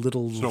be a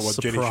little not what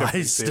Jenny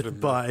Shipley said in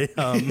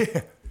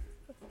surprised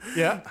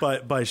by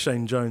by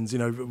Shane Jones.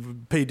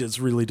 Peters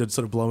really did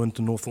sort of blow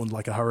into Northland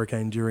like a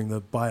hurricane during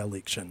the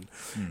by-election,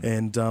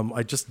 and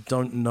I just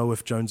don't know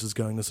if Jones is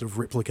going to sort of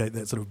replicate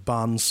that sort of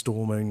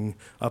barnstorming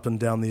up and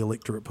down the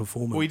electorate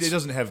performance. Well, he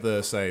doesn't have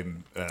the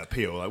same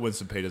appeal. Like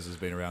Winston Peters has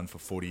been around for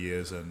 40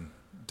 years and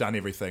done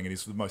everything, and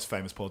he's the most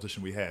famous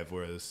politician we have,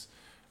 whereas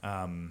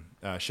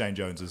Shane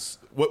Jones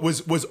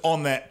was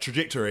on that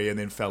trajectory and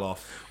then fell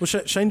off. Well,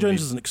 Shane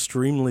Jones is an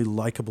extremely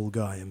likable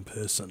guy in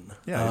person.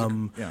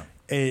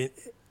 And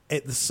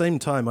at the same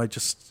time, I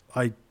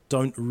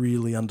don't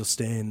really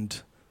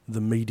understand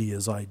the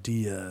media's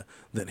idea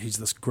that he's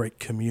this great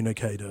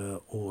communicator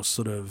or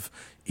sort of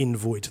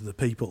envoy to the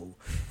people.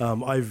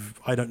 I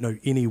don't know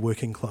any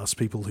working class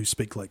people who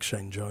speak like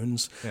Shane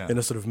Jones in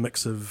a sort of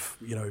mix of,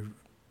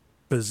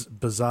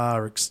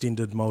 bizarre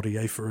extended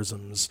Māori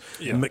aphorisms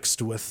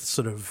mixed with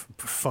sort of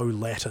faux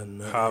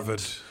Latin,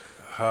 Harvard,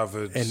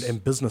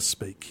 and business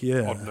speak.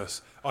 Yeah,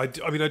 oddness. I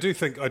do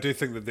think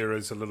that there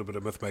is a little bit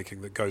of myth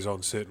making that goes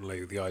on.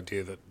 Certainly, the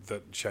idea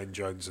that Shane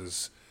Jones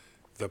is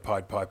the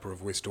Pied Piper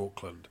of West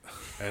Auckland,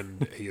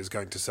 and he is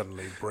going to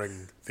suddenly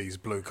bring these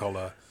blue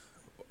collar,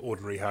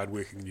 ordinary,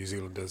 hard-working New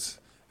Zealanders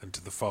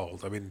into the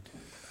fold. I mean,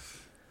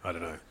 I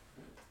don't know.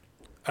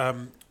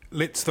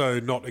 Let's, though,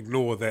 not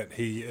ignore that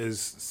he is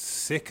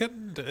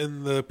second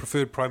in the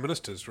preferred Prime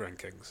Minister's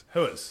rankings.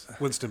 Who is?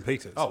 Winston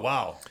Peters. Oh,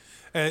 wow.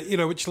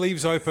 Which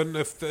leaves open,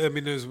 as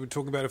we're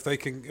talking about, if they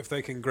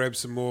can grab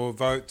some more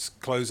votes,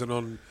 closing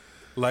on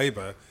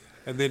Labour,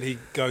 and then he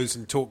goes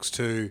and talks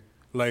to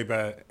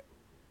Labour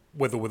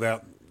with or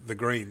without the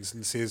Greens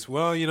and says,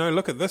 well,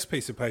 look at this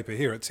piece of paper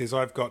here. It says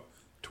I've got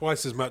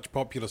twice as much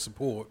popular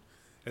support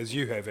as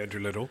you have,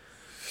 Andrew Little.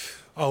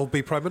 I'll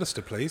be Prime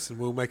Minister, please, and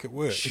we'll make it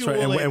work. That's right.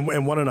 And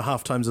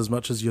 1.5 times as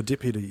much as your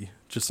deputy,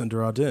 Jacinda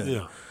Ardern.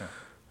 Yeah.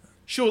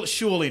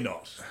 Surely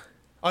not.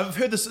 I've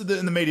heard this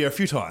in the media a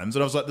few times,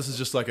 and I was like, this is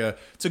just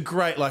it's a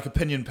great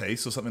opinion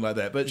piece or something like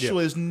that, but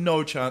surely there's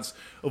no chance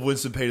of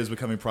Winston Peters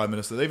becoming Prime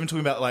Minister. They're even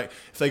talking about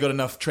if they got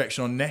enough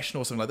traction on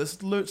national or something like this.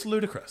 It's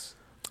ludicrous.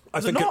 I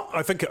think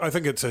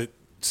it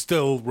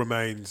still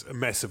remains a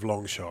massive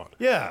long shot.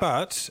 Yeah.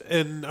 But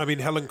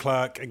Helen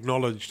Clark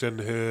acknowledged in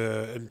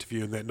her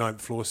interview in that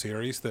Ninth Floor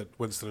series that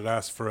Winston had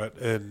asked for it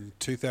in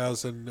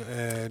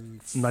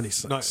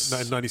 2096.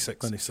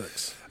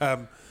 96.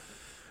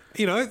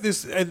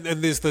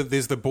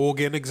 There's the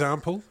Borgen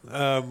example,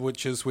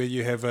 which is where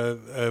you have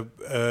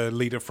a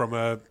leader from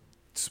a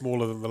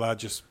smaller than the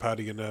largest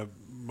party in a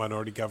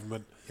minority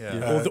government.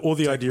 Yeah. Or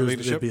the idea is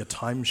that there'd be a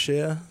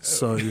timeshare,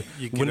 so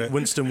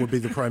Winston would be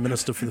the Prime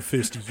Minister for the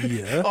first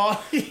year,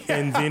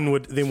 and then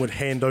would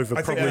hand over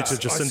to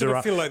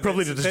Jacinda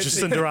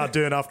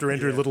Ardern after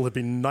Andrew Little had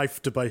been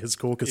knifed by his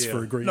caucus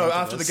for agreeing. No,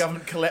 after the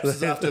government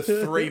collapses after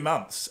 3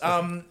 months.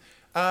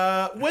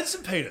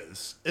 Winston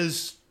Peters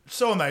is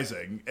so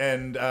amazing,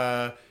 and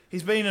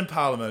he's been in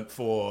Parliament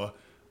for,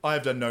 I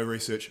have done no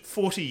research,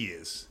 40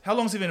 years. How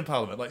long has he been in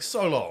Parliament?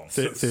 So long.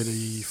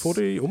 30,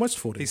 40, almost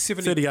 40. He's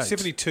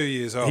 72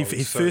 years old.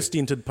 He first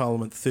entered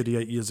Parliament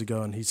 38 years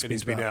ago, and he's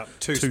been out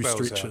two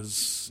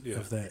stretches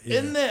of that. Yeah.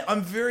 In that,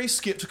 I'm very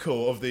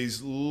sceptical of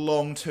these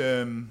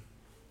long-term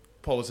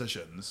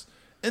politicians.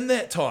 In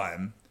that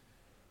time,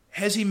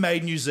 has he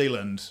made New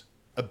Zealand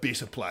a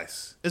better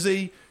place? Is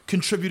he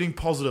contributing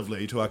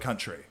positively to our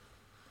country?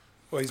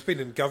 Well, he's been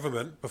in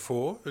government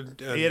before.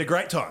 He had a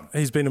great time.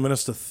 He's been a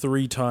minister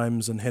 3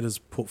 times and had his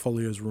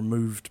portfolios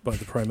removed by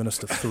the Prime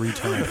Minister 3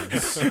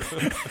 times.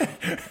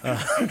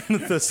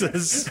 This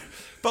is...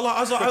 But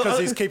I was like... Because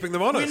he's keeping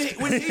them honest.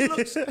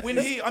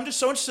 I'm just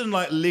so interested in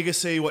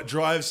legacy, what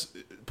drives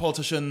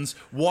politicians,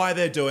 why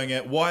they're doing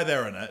it, why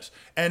they're in it.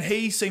 And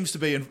he seems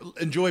to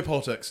enjoy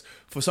politics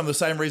for some of the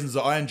same reasons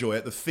that I enjoy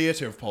it, the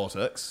theatre of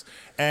politics.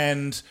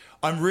 And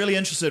I'm really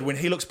interested when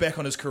he looks back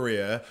on his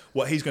career,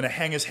 what he's going to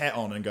hang his hat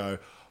on and go,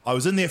 I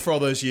was in there for all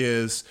those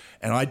years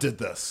and I did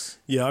this.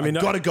 Yeah, I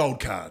got a gold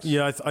card.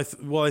 Yeah, I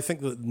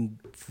think that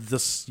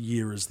this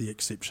year is the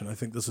exception. I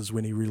think this is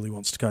when he really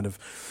wants to kind of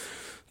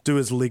do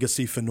his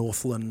legacy for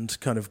Northland,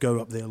 kind of go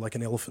up there like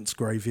an elephant's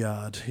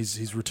graveyard.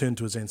 He's returned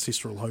to his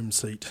ancestral home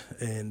seat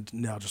and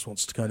now just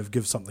wants to kind of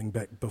give something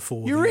back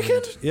before. You reckon?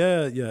 End.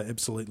 Yeah,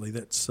 absolutely.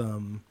 That's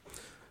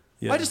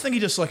I just think he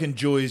just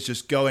enjoys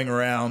just going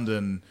around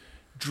and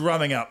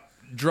drumming up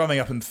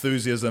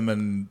enthusiasm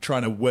and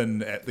trying to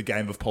win at the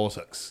game of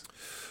politics.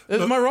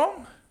 Am I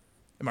wrong?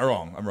 I'm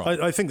wrong.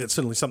 I think that's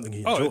certainly something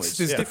he enjoys.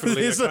 There's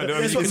definitely a kind of...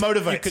 That's what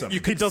motivates him.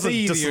 You can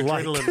see the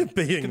adrenaline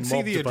being you can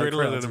see the mobbed by adrenaline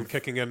in crowds him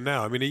kicking in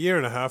now. A year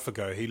and a half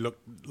ago, he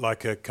looked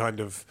like a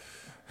kind of...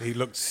 He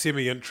looked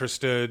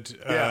semi-interested,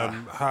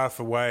 half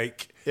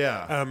awake.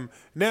 Yeah.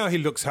 Now he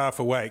looks half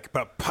awake,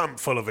 but pumped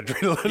full of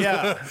adrenaline.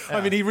 Yeah.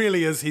 He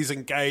really is. He's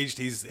engaged.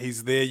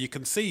 He's there. You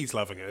can see he's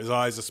loving it. His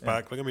eyes are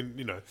sparkling.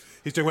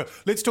 He's doing well.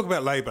 Let's talk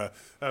about Labour.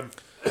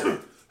 Sorry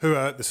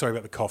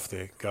about the cough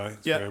there, guy.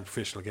 It's very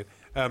unprofessional again.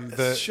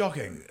 It's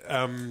shocking.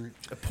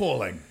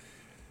 Appalling.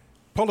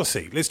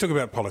 Policy. Let's talk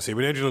about policy.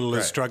 Andrew Little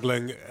is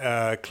struggling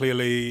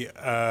clearly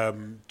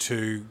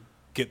to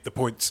get the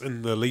points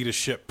in the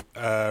leadership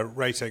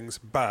ratings,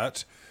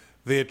 but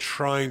they're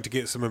trying to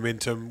get some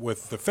momentum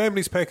with the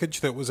families package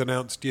that was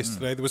announced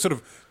yesterday. There were sort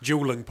of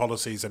dueling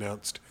policies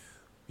announced.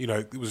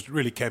 It was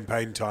really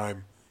campaign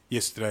time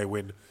yesterday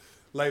when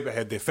Labour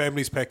had their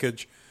families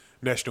package,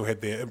 National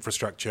had their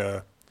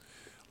infrastructure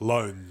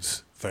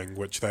loans thing,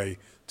 which they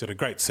did a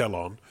great sell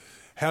on.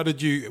 What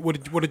did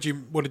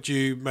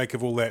you make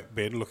of all that,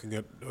 Ben? Looking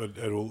at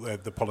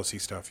the policy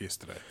stuff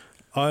yesterday,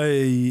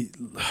 I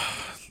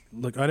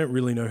don't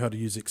really know how to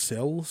use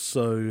Excel,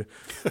 so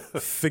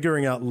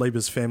figuring out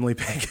Labour's family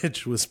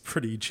package was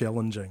pretty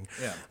challenging.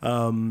 Yeah.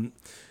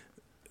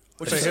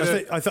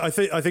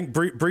 I think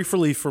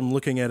briefly from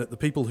looking at it, the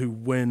people who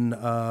win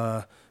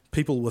are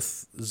people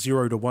with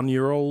 0 to 1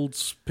 year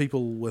olds,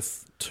 people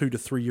with 2 to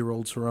 3 year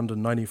olds who are under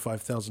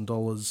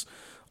 $95,000.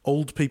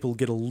 Old people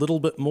get a little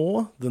bit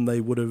more than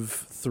they would have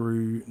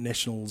through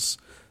National's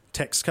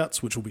tax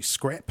cuts, which will be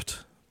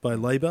scrapped by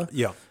Labor.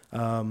 Yeah.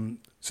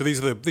 So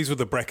these were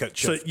the bracket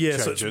changes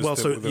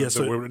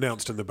that were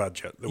announced in the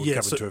budget that would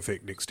come into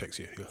effect next tax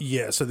year.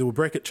 Yeah, so there were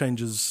bracket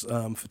changes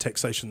for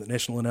taxation that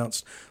National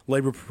announced.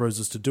 Labor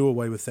proposes to do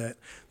away with that.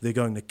 They're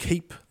going to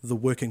keep the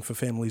working for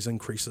families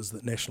increases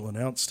that National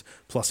announced,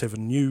 plus have a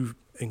new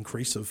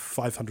increase of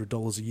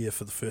 $500 a year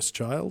for the first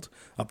child,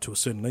 up to a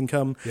certain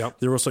income. Yep.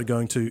 They're also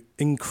going to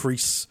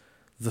increase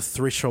the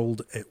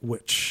threshold at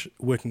which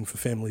working for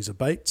families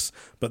abates,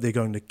 but they're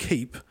going to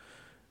keep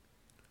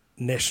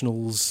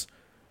National's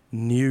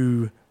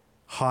new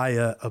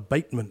higher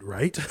abatement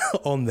rate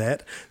on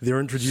that. They're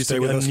introducing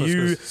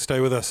Stay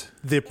with us.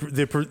 They're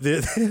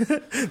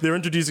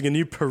introducing a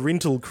new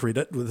parental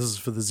credit. This is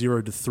for the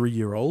 0 to 3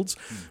 year olds,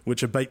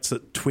 which abates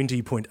at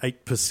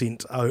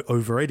 20.8%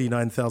 over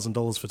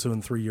 $89,000 for 2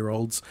 and 3 year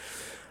olds.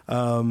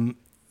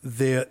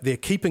 They're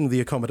keeping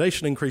the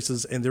accommodation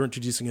increases, and they're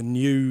introducing a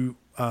new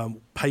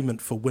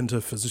payment for winter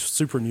for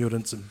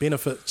superannuitants and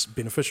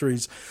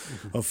beneficiaries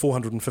of $450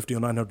 or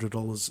 $900,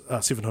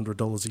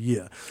 $700 a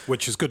year.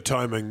 Which is good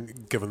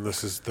timing, given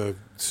this is the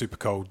super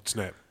cold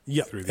snap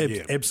through the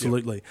year.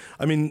 Absolutely. Yep.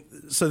 I mean,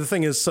 so the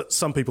thing is,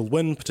 some people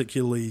win,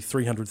 particularly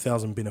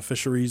 300,000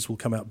 beneficiaries will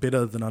come out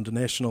better than under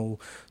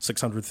National.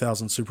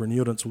 600,000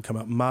 superannuitants will come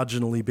out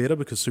marginally better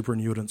because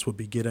superannuitants would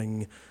be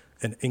getting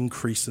an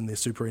increase in their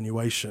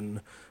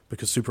superannuation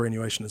because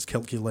superannuation is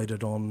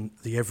calculated on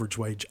the average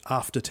wage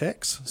after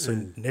tax.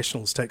 So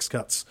National's tax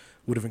cuts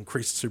would have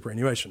increased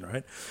superannuation,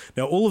 right?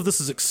 Now, all of this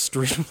is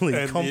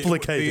extremely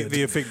complicated.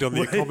 The effect on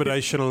the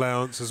accommodation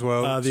allowance as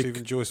well.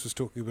 Stephen Joyce was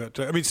talking about.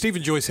 I mean,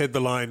 Stephen Joyce had the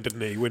line,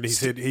 didn't he, when he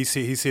said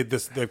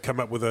this? They've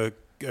come up with a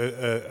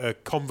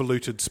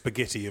convoluted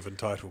spaghetti of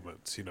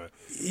entitlements, you know.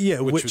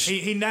 Yeah, which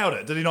he nailed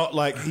it, did he not?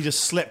 Like, he just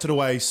slapped it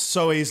away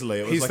so easily.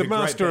 It was he's like the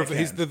master of.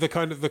 He's the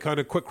kind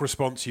of quick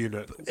response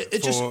unit.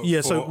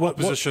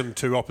 Opposition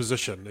to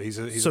opposition.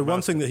 He's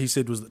one thing that he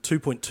said was that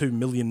 2.2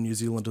 million New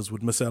Zealanders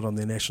would miss out on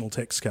their national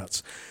tax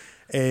cuts.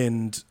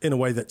 And in a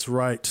way, that's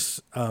right.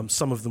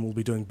 Some of them will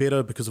be doing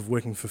better because of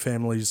working for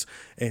families,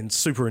 and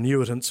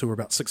superannuitants, who are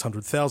about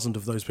 600,000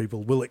 of those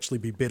people, will actually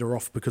be better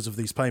off because of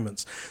these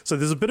payments. So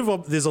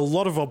there's a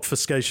lot of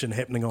obfuscation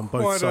happening on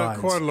both sides.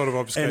 Quite a lot of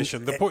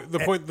obfuscation. The point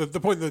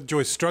that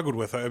Joyce struggled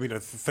with, I mean, I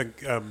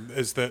think,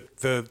 is that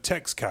the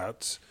tax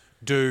cuts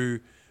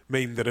do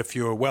mean that if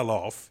you're well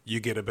off, you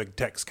get a big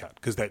tax cut,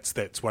 because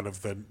that's one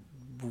of the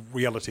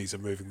realities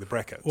of moving the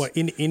brackets. Well,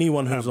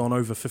 anyone who's on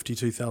over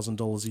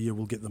 $52,000 a year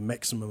will get the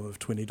maximum of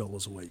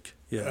 $20 a week.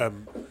 Yeah.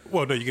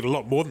 Well, no, you get a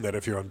lot more than that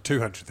if you're on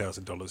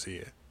 $200,000 a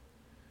year.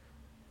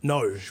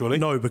 No, surely?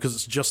 No, because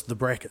it's just the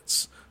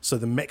brackets. So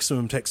the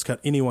maximum tax cut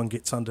anyone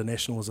gets under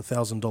National is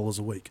 $1,000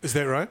 a week. Is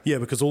that right? Yeah,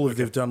 because all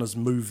they've done is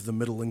move the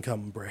middle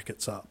income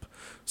brackets up.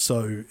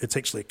 So it's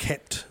actually a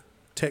capped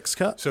tax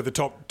cut. So the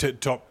top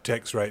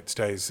tax rate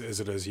stays as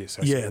it is, yes.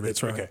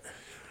 That's right. Okay.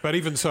 But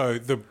even so,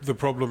 the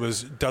problem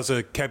is, does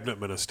a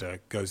cabinet minister,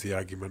 goes the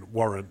argument,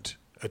 warrant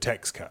a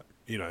tax cut?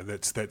 You know,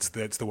 that's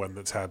the one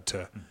that's hard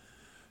to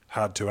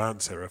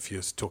answer if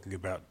you're talking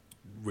about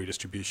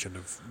redistribution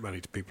of money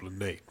to people in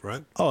need,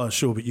 right? Oh,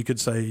 sure, but you could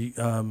say,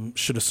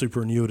 should a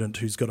superannuitant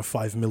who's got a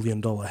 $5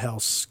 million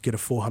house get a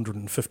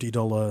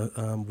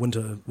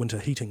 $450 winter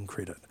heating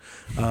credit?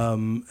 But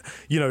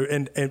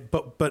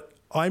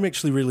I'm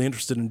actually really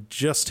interested in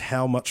just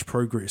how much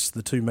progress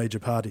the two major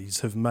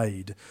parties have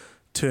made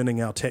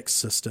turning our tax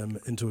system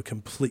into a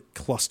complete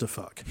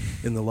clusterfuck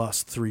in the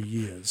last 3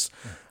 years.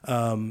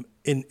 In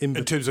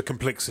terms of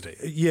complexity?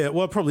 Yeah,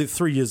 well, probably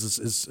 3 years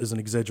is an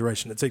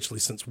exaggeration. It's actually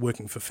since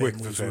Working for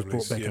Families was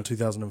brought back in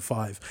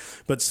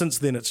 2005. But since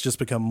then, it's just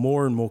become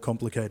more and more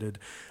complicated.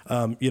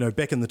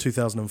 Back in the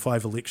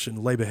 2005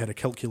 election, Labor had a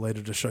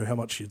calculator to show how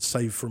much you'd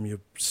save from your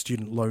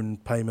student loan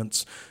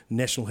payments.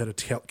 National had a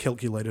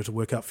calculator to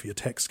work out for your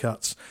tax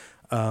cuts.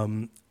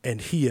 And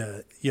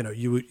here,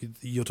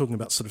 you're talking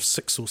about sort of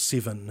 6 or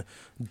 7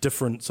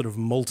 different sort of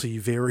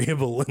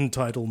multi-variable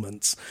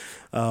entitlements,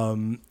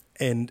 and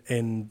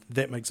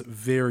that makes it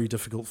very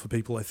difficult for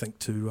people, I think,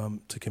 to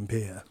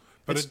compare.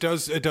 But it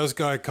does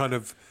go kind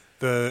of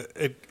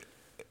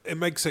it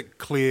makes it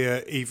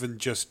clear, even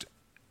just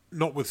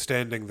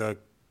notwithstanding the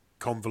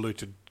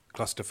convoluted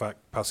clusterfuck,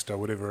 pasta,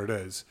 whatever it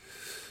is.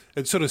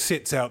 It sort of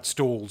sets out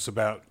stalls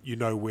about,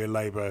 where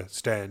Labor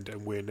stand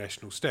and where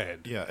National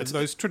stand. Yeah, it's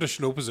those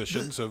traditional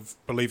positions of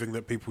believing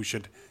that people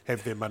should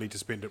have their money to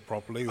spend it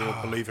properly, or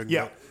believing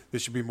that there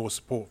should be more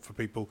support for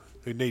people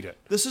who need it.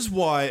 This is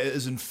why it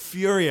is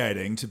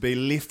infuriating to be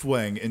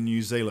left-wing in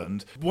New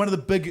Zealand. One of the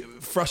big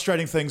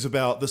frustrating things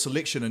about this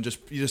election, and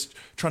you're just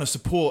trying to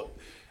support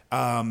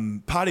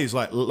parties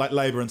like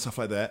Labor and stuff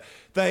like that,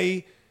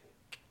 they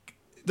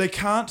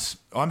can't.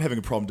 I'm having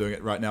a problem doing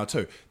it right now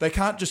too. They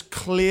can't just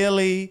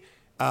clearly.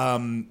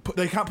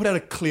 They can't put out a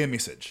clear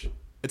message.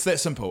 It's that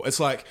simple. It's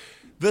like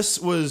this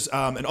was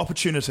an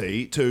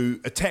opportunity to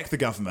attack the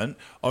government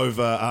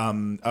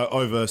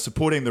over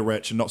supporting the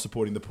rich and not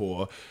supporting the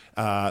poor.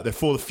 They're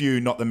for the few,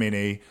 not the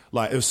many.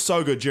 Like, it was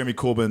so good. Jeremy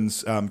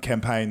Corbyn's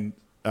campaign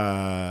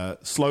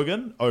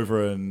slogan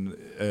over in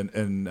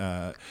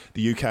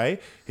the UK.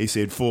 He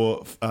said,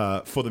 "For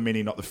the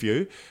many, not the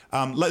few."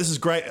 This is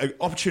great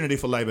opportunity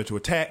for Labour to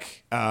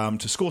attack,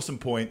 to score some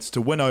points,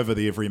 to win over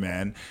the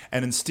everyman,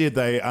 and instead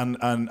they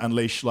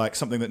unleash like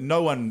something that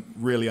no one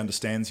really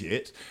understands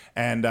yet,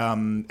 and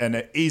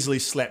it easily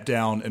slapped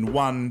down in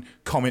one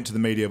comment to the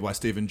media by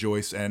Stephen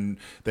Joyce, and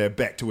they're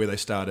back to where they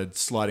started,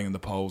 sliding in the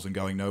polls and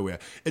going nowhere.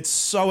 It's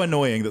so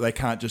annoying that they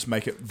can't just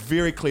make it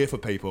very clear for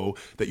people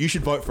that you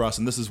should vote for us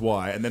and this is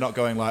why, and they're not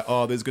going like,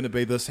 oh, there's going to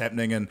be this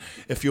happening, and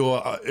if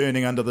you're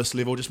earning under this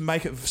level, just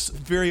make it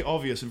very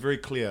obvious and very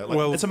clear.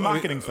 Like, it's a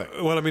marketing thing.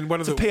 Well, I mean,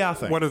 it's a PR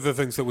thing. One of the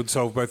things that would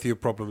solve both of your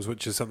problems,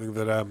 which is something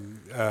that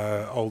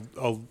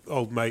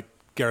old mate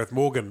Gareth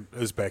Morgan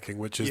is backing,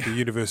 which is the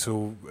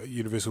universal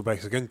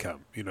basic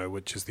income.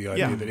 Which is the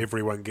idea that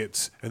everyone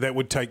gets, and that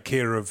would take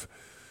care of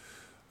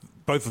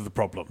both of the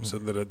problems,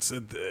 and that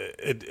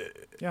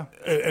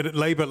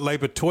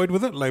Labour toyed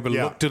with it. Labour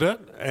looked at it,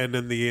 and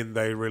in the end,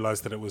 they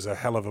realised that it was a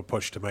hell of a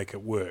push to make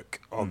it work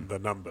on the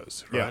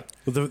numbers. Right?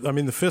 Yeah. Well,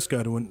 the first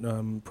guy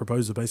to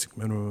propose a basic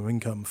minimum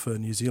income for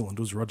New Zealand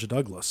was Roger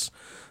Douglas.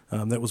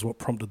 That was what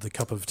prompted the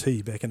cup of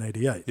tea back in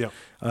 '88. Yeah,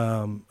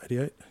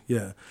 88.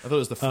 Yeah, I thought it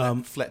was the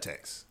flat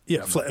tax.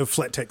 Yeah,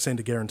 flat tax and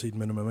a guaranteed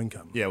minimum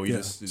income. Yeah, it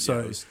was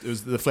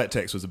the flat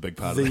tax was a big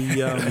part of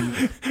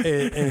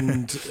it.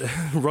 And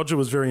Roger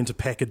was very into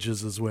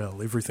packages as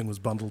well. Everything was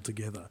bundled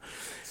together,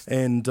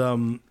 and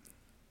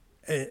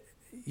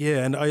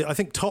and I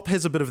think TOP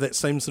has a bit of that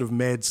same sort of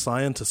mad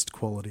scientist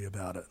quality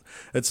about it.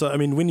 It's,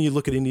 when you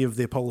look at any of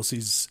their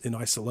policies in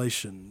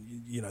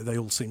isolation, they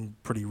all seem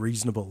pretty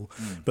reasonable,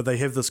 but they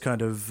have this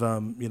kind of,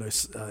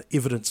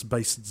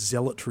 evidence-based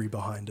zealotry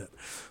behind it.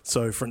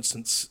 So, for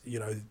instance,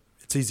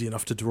 it's easy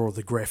enough to draw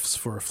the graphs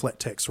for a flat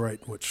tax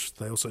rate, which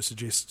they also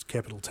suggest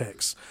capital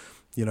tax,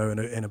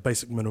 and a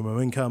basic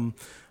minimum income,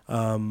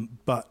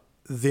 but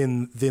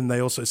then they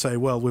also say,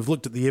 well, we've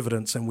looked at the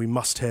evidence and we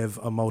must have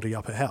a Māori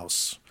upper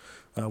house.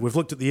 We've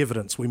looked at the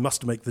evidence. We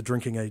must make the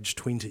drinking age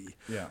 20.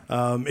 Yeah.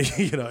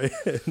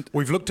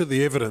 We've looked at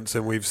the evidence,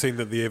 and we've seen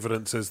that the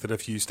evidence is that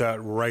if you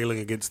start railing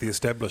against the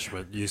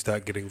establishment, you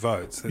start getting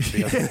votes. That's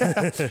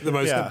the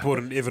most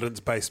important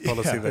evidence-based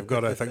policy they've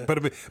got, I think.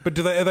 But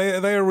are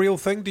they a real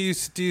thing? Do you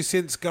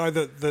sense, Guy,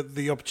 that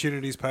the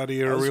Opportunities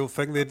Party are a real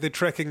thing? They're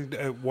tracking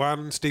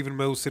one. Stephen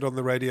Mills said on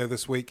the radio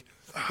this week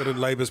that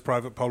in Labour's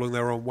private polling they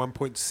were on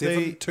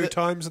 1.7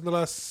 times in the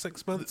last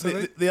 6 months.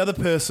 The other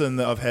person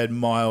that I've had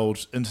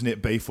mild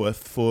internet beef with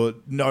for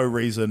no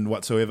reason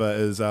whatsoever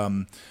is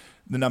the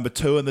number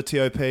 2 in the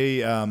TOP,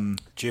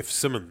 Jeff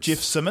Simmons. Jeff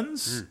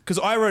Simmons, because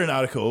I wrote an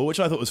article which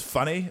I thought was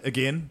funny.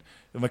 Again,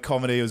 my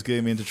comedy was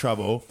getting me into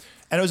trouble.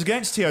 And it was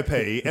against TOP,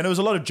 and there was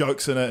a lot of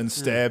jokes in it and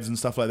stabs and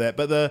stuff like that.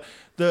 But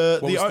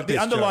the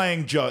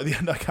underlying joke,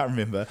 I can't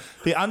remember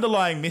the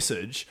underlying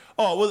message.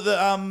 Oh well,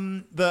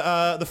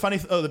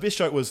 the best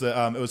joke was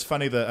that it was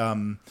funny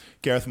that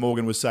Gareth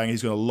Morgan was saying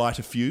he's going to light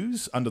a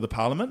fuse under the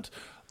Parliament,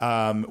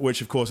 which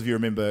of course, if you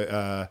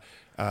remember,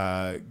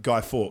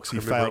 Guy Fawkes,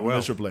 he failed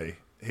miserably.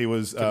 He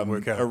was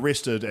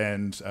arrested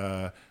and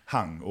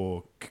hung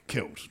or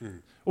killed.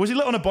 Or was he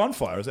lit on a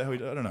bonfire? Is that how I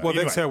don't know. Well,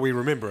 that's how we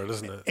remember it,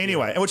 isn't it?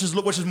 Anyway, which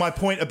is my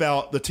point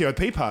about the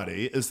TOP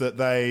party, is that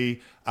they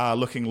are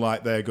looking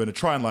like they're going to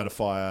try and light a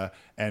fire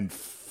and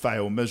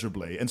fail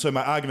miserably. And so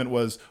my argument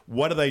was,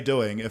 what are they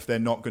doing if they're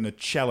not going to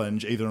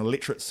challenge either an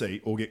electorate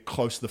seat or get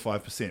close to the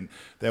 5%?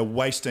 They're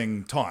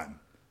wasting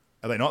time.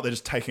 Are they not? They're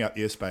just taking up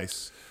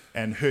airspace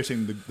and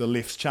hurting the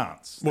left's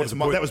chance.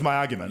 That was my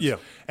argument. Yeah.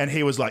 And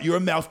he was like, you're a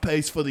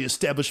mouthpiece for the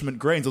establishment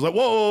Greens. I was like,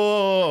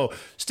 whoa.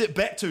 Step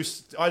back to...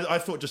 I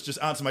thought, just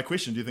answer my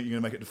question. Do you think you're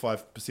going to make it to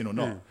 5% or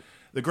not?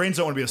 The Greens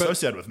don't want to be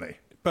associated with me.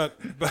 But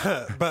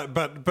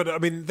I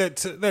mean,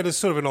 that is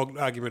sort of an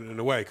argument in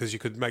a way, because you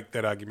could make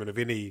that argument of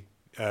any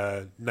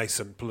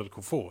nascent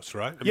political force,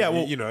 right? I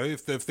mean,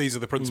 if these are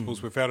the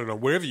principles we're founded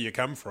on, wherever you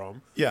come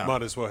from,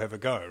 might as well have a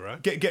go, right?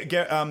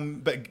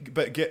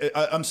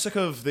 I'm sick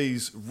of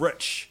these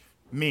rich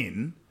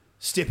men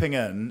stepping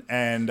in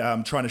and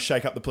trying to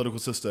shake up the political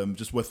system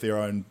just with their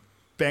own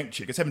bank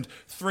check. It's happened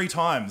 3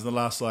 times in the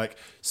last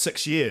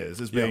 6 years.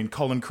 There's been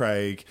Colin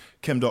Craig,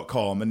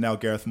 Kim.com, and now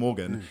Gareth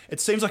Morgan.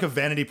 It seems like a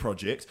vanity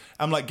project.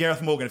 I'm like,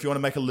 Gareth Morgan, if you want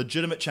to make a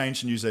legitimate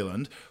change to New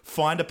Zealand,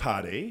 find a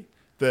party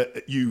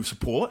that you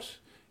support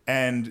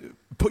and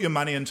put your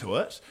money into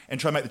it and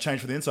try to make the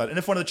change from the inside. And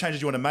if one of the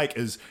changes you want to make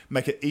is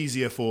make it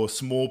easier for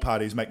small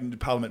parties, make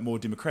Parliament more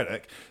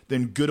democratic,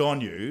 then good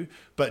on you,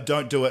 but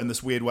don't do it in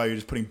this weird way you're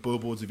just putting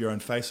billboards of your own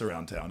face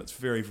around town. It's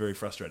very, very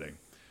frustrating.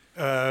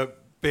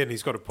 Ben,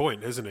 he's got a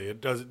point, hasn't he?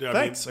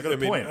 Thanks, I got a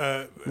point.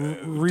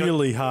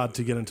 Really hard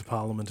to get into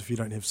Parliament if you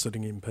don't have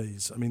sitting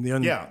MPs. I mean,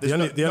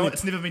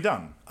 it's never been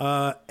done.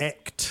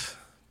 ACT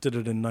did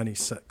it in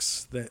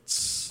 96.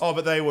 That's Oh,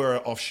 but they were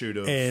an offshoot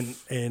of...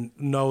 and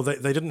no,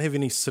 they didn't have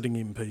any sitting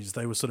MPs.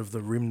 They were sort of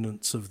the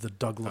remnants of the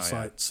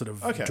Douglasite sort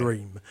of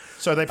dream.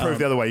 So they proved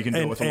the other way you can do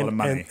it with a lot of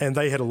money. And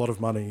they had a lot of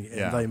money,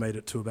 and they made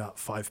it to about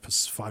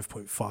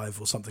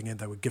 5.5 or something, and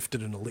they were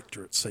gifted an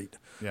electorate seat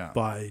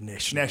by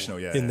National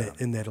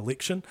in that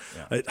election.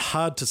 Yeah. It's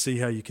hard to see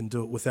how you can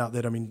do it without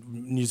that. I mean,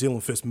 New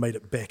Zealand first made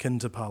it back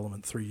into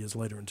Parliament 3 years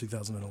later in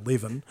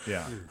 2011.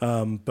 Yeah.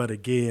 But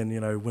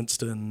again,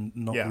 Winston,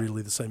 not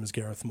really the same as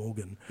Gareth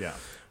Morgan. Yeah.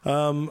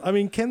 I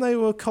mean,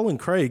 Colin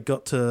Craig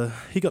got to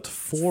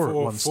 4 at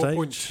one stage.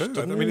 4.2.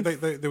 I mean,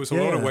 there was a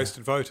lot of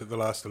wasted vote at the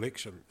last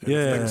election. And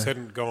if things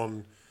hadn't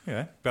gone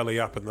belly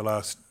up in the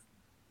last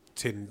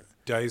 10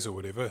 days or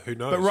whatever, who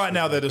knows? But right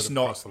now they're just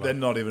not. They're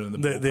not even in the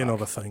ballpark. They're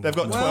not a thing. They've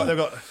got 12.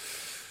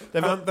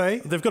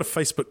 They've got a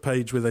Facebook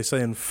page where they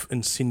say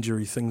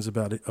incendiary things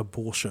about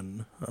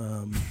abortion.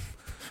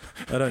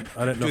 I don't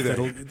know if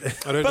that'll...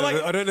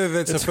 I don't know if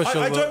that's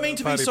official. I don't mean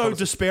to be so policy.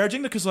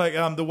 disparaging, because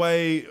the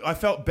way I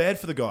felt bad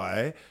for the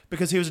guy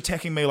because he was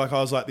attacking me like I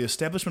was like the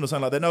establishment or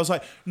something like that. And I was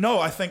like, no,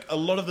 I think a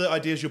lot of the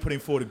ideas you're putting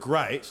forward are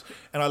great,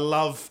 and I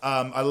love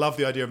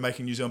the idea of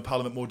making New Zealand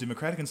Parliament more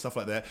democratic and stuff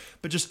like that.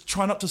 But just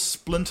try not to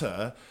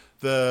splinter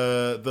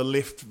the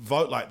left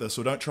vote like this,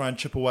 or don't try and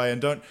chip away.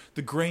 And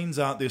the Greens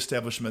aren't the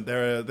establishment.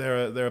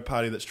 They're a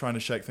party that's trying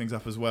to shake things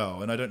up as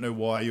well. And I don't know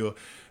why you're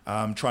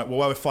why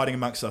we're fighting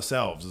amongst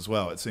ourselves as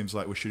well. It seems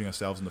like we're shooting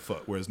ourselves in the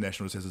foot, whereas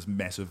National just has this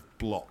massive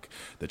block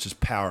that's just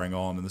powering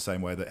on in the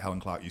same way that Helen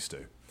Clark used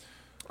to.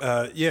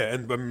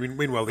 And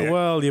meanwhile,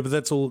 but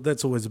that's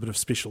always a bit of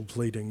special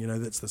pleading.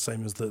 That's the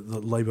same as the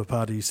Labour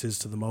Party says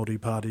to the Māori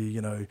Party.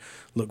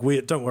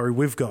 Look, don't worry,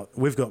 we've got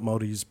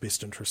Māori's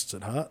best interests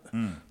at heart.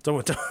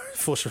 Don't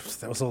fortunately,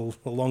 that was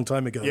a long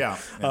time ago. Yeah.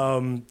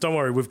 Don't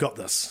worry, we've got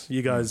this.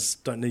 You guys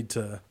don't need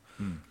to,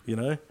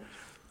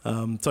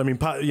 So I mean,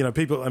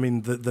 people. I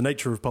mean, the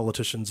nature of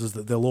politicians is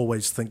that they'll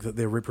always think that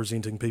they're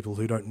representing people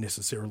who don't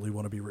necessarily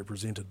want to be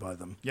represented by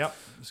them. Yep,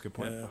 that's a good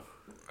point.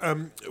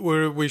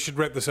 We should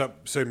wrap this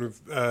up soon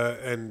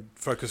and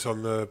focus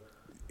on the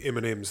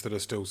M&Ms that are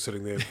still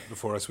sitting there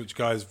before us, which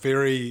Guy's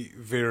very,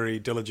 very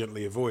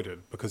diligently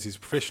avoided because he's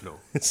professional.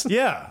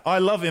 Yeah, I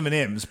love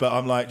M&Ms, but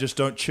I'm like, just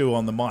don't chew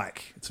on the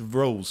mic. It's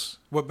rules.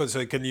 But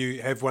so can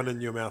you have one in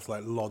your mouth,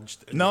 like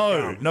lodged?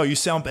 No, you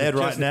sound bad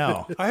right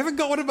now. I haven't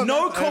got one in my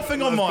No mouth.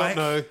 coughing on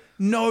mic.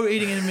 No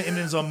eating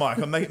M&Ms on mic.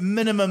 I'm making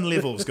minimum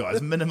levels,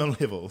 guys. Minimum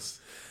levels.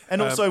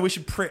 And also, we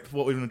should prep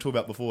what we were going to talk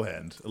about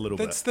beforehand a little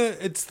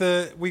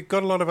bit. We've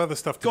got a lot of other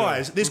stuff to do.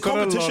 Guys, there's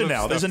competition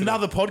now. There's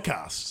another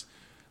podcast.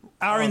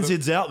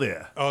 RNZ's out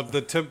there. Oh,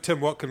 the Tim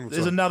Watkins.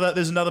 There's another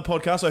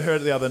podcast. I heard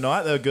it the other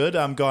night. They were good.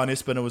 Guy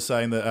Espiner was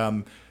saying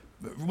that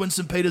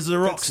Winston Peters is a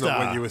rock star. That's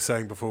not what you were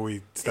saying before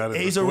we started.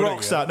 He's a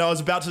rock star. No, I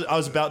was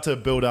about to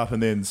build up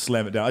and then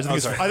slam it down. I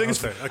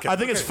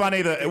think it's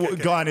funny that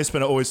Guy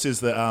Espiner always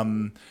says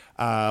that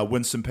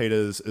Winston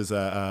Peters is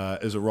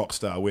a rock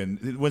star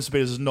when Winston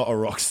Peters is not a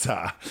rock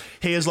star.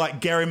 He is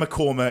like Gary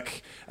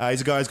McCormick.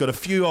 He's a guy who's got a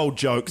few old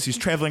jokes. He's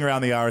travelling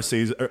around the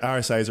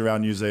RSAs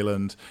around New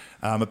Zealand,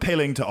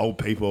 appealing to old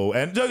people.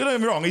 And don't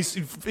get me wrong,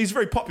 he's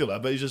very popular,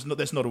 but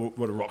that's not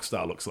what a rock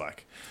star looks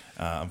like.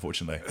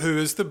 Unfortunately, who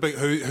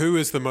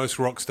is the most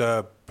rock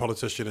star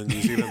politician in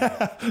New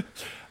Zealand?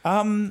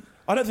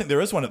 I don't think there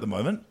is one at the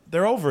moment.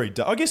 They're all very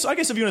I guess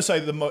if you want to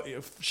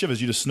say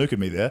Shivers, you just snookered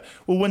me there.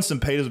 Well, Winston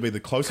Peters would be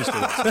the closest to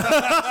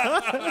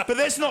that. But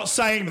that's not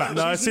saying much.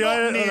 No, get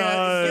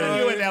a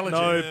new analogy.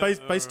 No,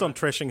 based on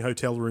trashing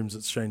hotel rooms,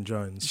 it's Shane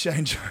Jones.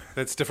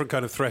 That's a different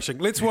kind of thrashing.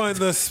 Let's wind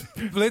this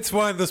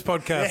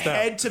podcast up. There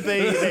had to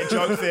be that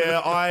joke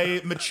there.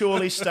 I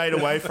maturely stayed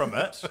away from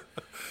it.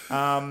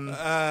 And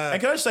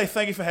can I just say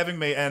thank you for having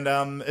me? And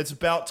it's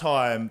about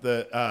time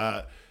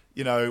that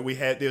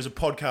there's a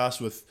podcast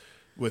with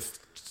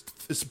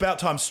it's about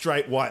time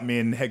straight white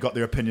men had got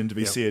their opinion to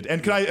be said.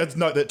 And can I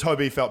note that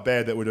Toby felt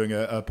bad that we're doing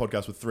a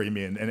podcast with 3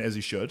 men, and as he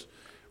should,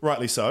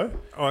 rightly so.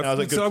 I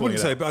wouldn't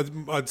say, but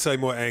I'd say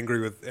more angry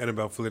with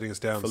Annabelle for letting us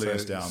down.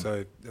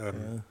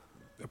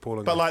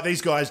 Appalling. But like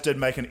these guys did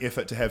make an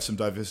effort to have some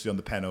diversity on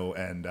the panel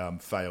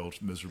and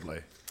failed miserably.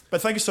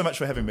 But thank you so much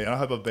for having me. I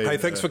hope I've been... Hey,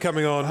 thanks for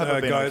coming on, Guy.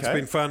 Okay. It's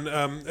been fun.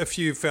 If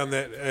you found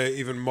that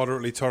even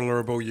moderately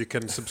tolerable, you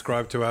can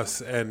subscribe to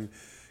us and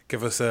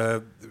give us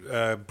a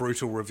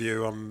brutal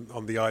review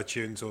on the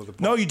iTunes or the...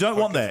 No, you don't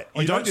want that.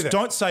 You don't do that.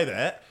 Don't say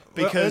that,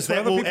 because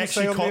that will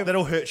actually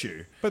that'll hurt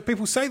you. But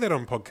people say that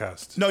on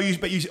podcasts. No,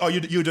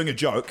 you're doing a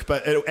joke,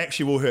 but it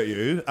actually will hurt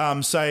you.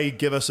 Say,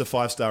 give us a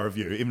 5-star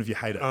review, even if you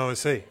hate it. Oh, I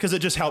see. Because it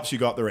just helps you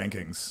go up the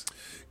rankings.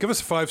 Give us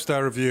a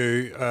 5-star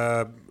review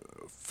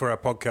for our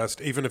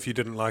podcast, even if you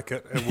didn't like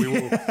it, and we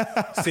will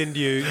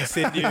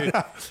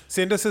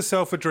send us a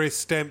self-addressed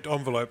stamped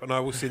envelope, and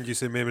I will send you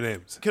some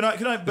M&Ms. Can I?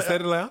 Is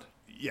that allowed?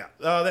 Yeah,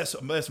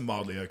 that's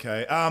mildly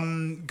okay.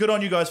 Good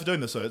on you guys for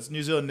doing this. So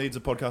New Zealand needs a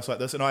podcast like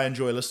this, and I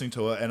enjoy listening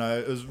to it, and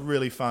it was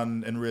really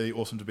fun and really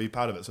awesome to be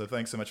part of it. So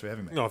thanks so much for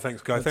having me. No,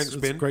 thanks, Guy. Thanks,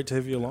 Ben. It's great to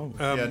have you along.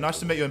 Nice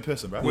to meet you in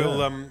person, bro.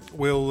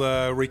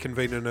 We'll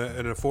reconvene in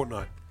a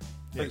fortnight.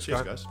 Thanks,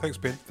 cheers, guys. Thanks,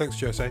 Ben. Thanks,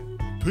 Jose.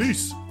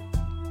 Peace.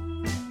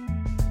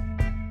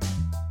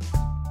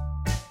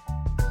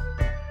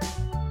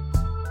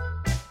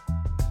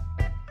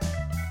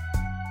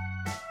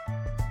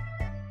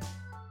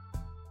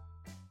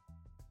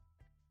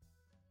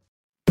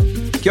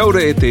 Kia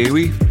ora e te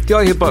iwi, Te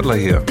Aihe Butler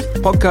here,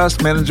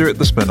 podcast manager at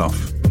The Spinoff.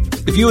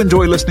 If you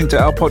enjoy listening to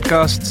our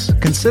podcasts,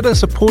 consider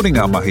supporting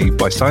our mahi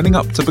by signing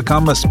up to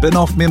become a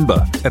Spinoff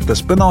member at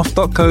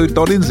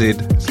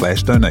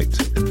thespinoff.co.nz/donate.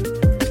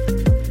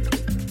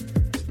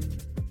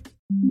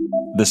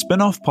 The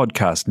Spinoff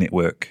Podcast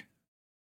Network.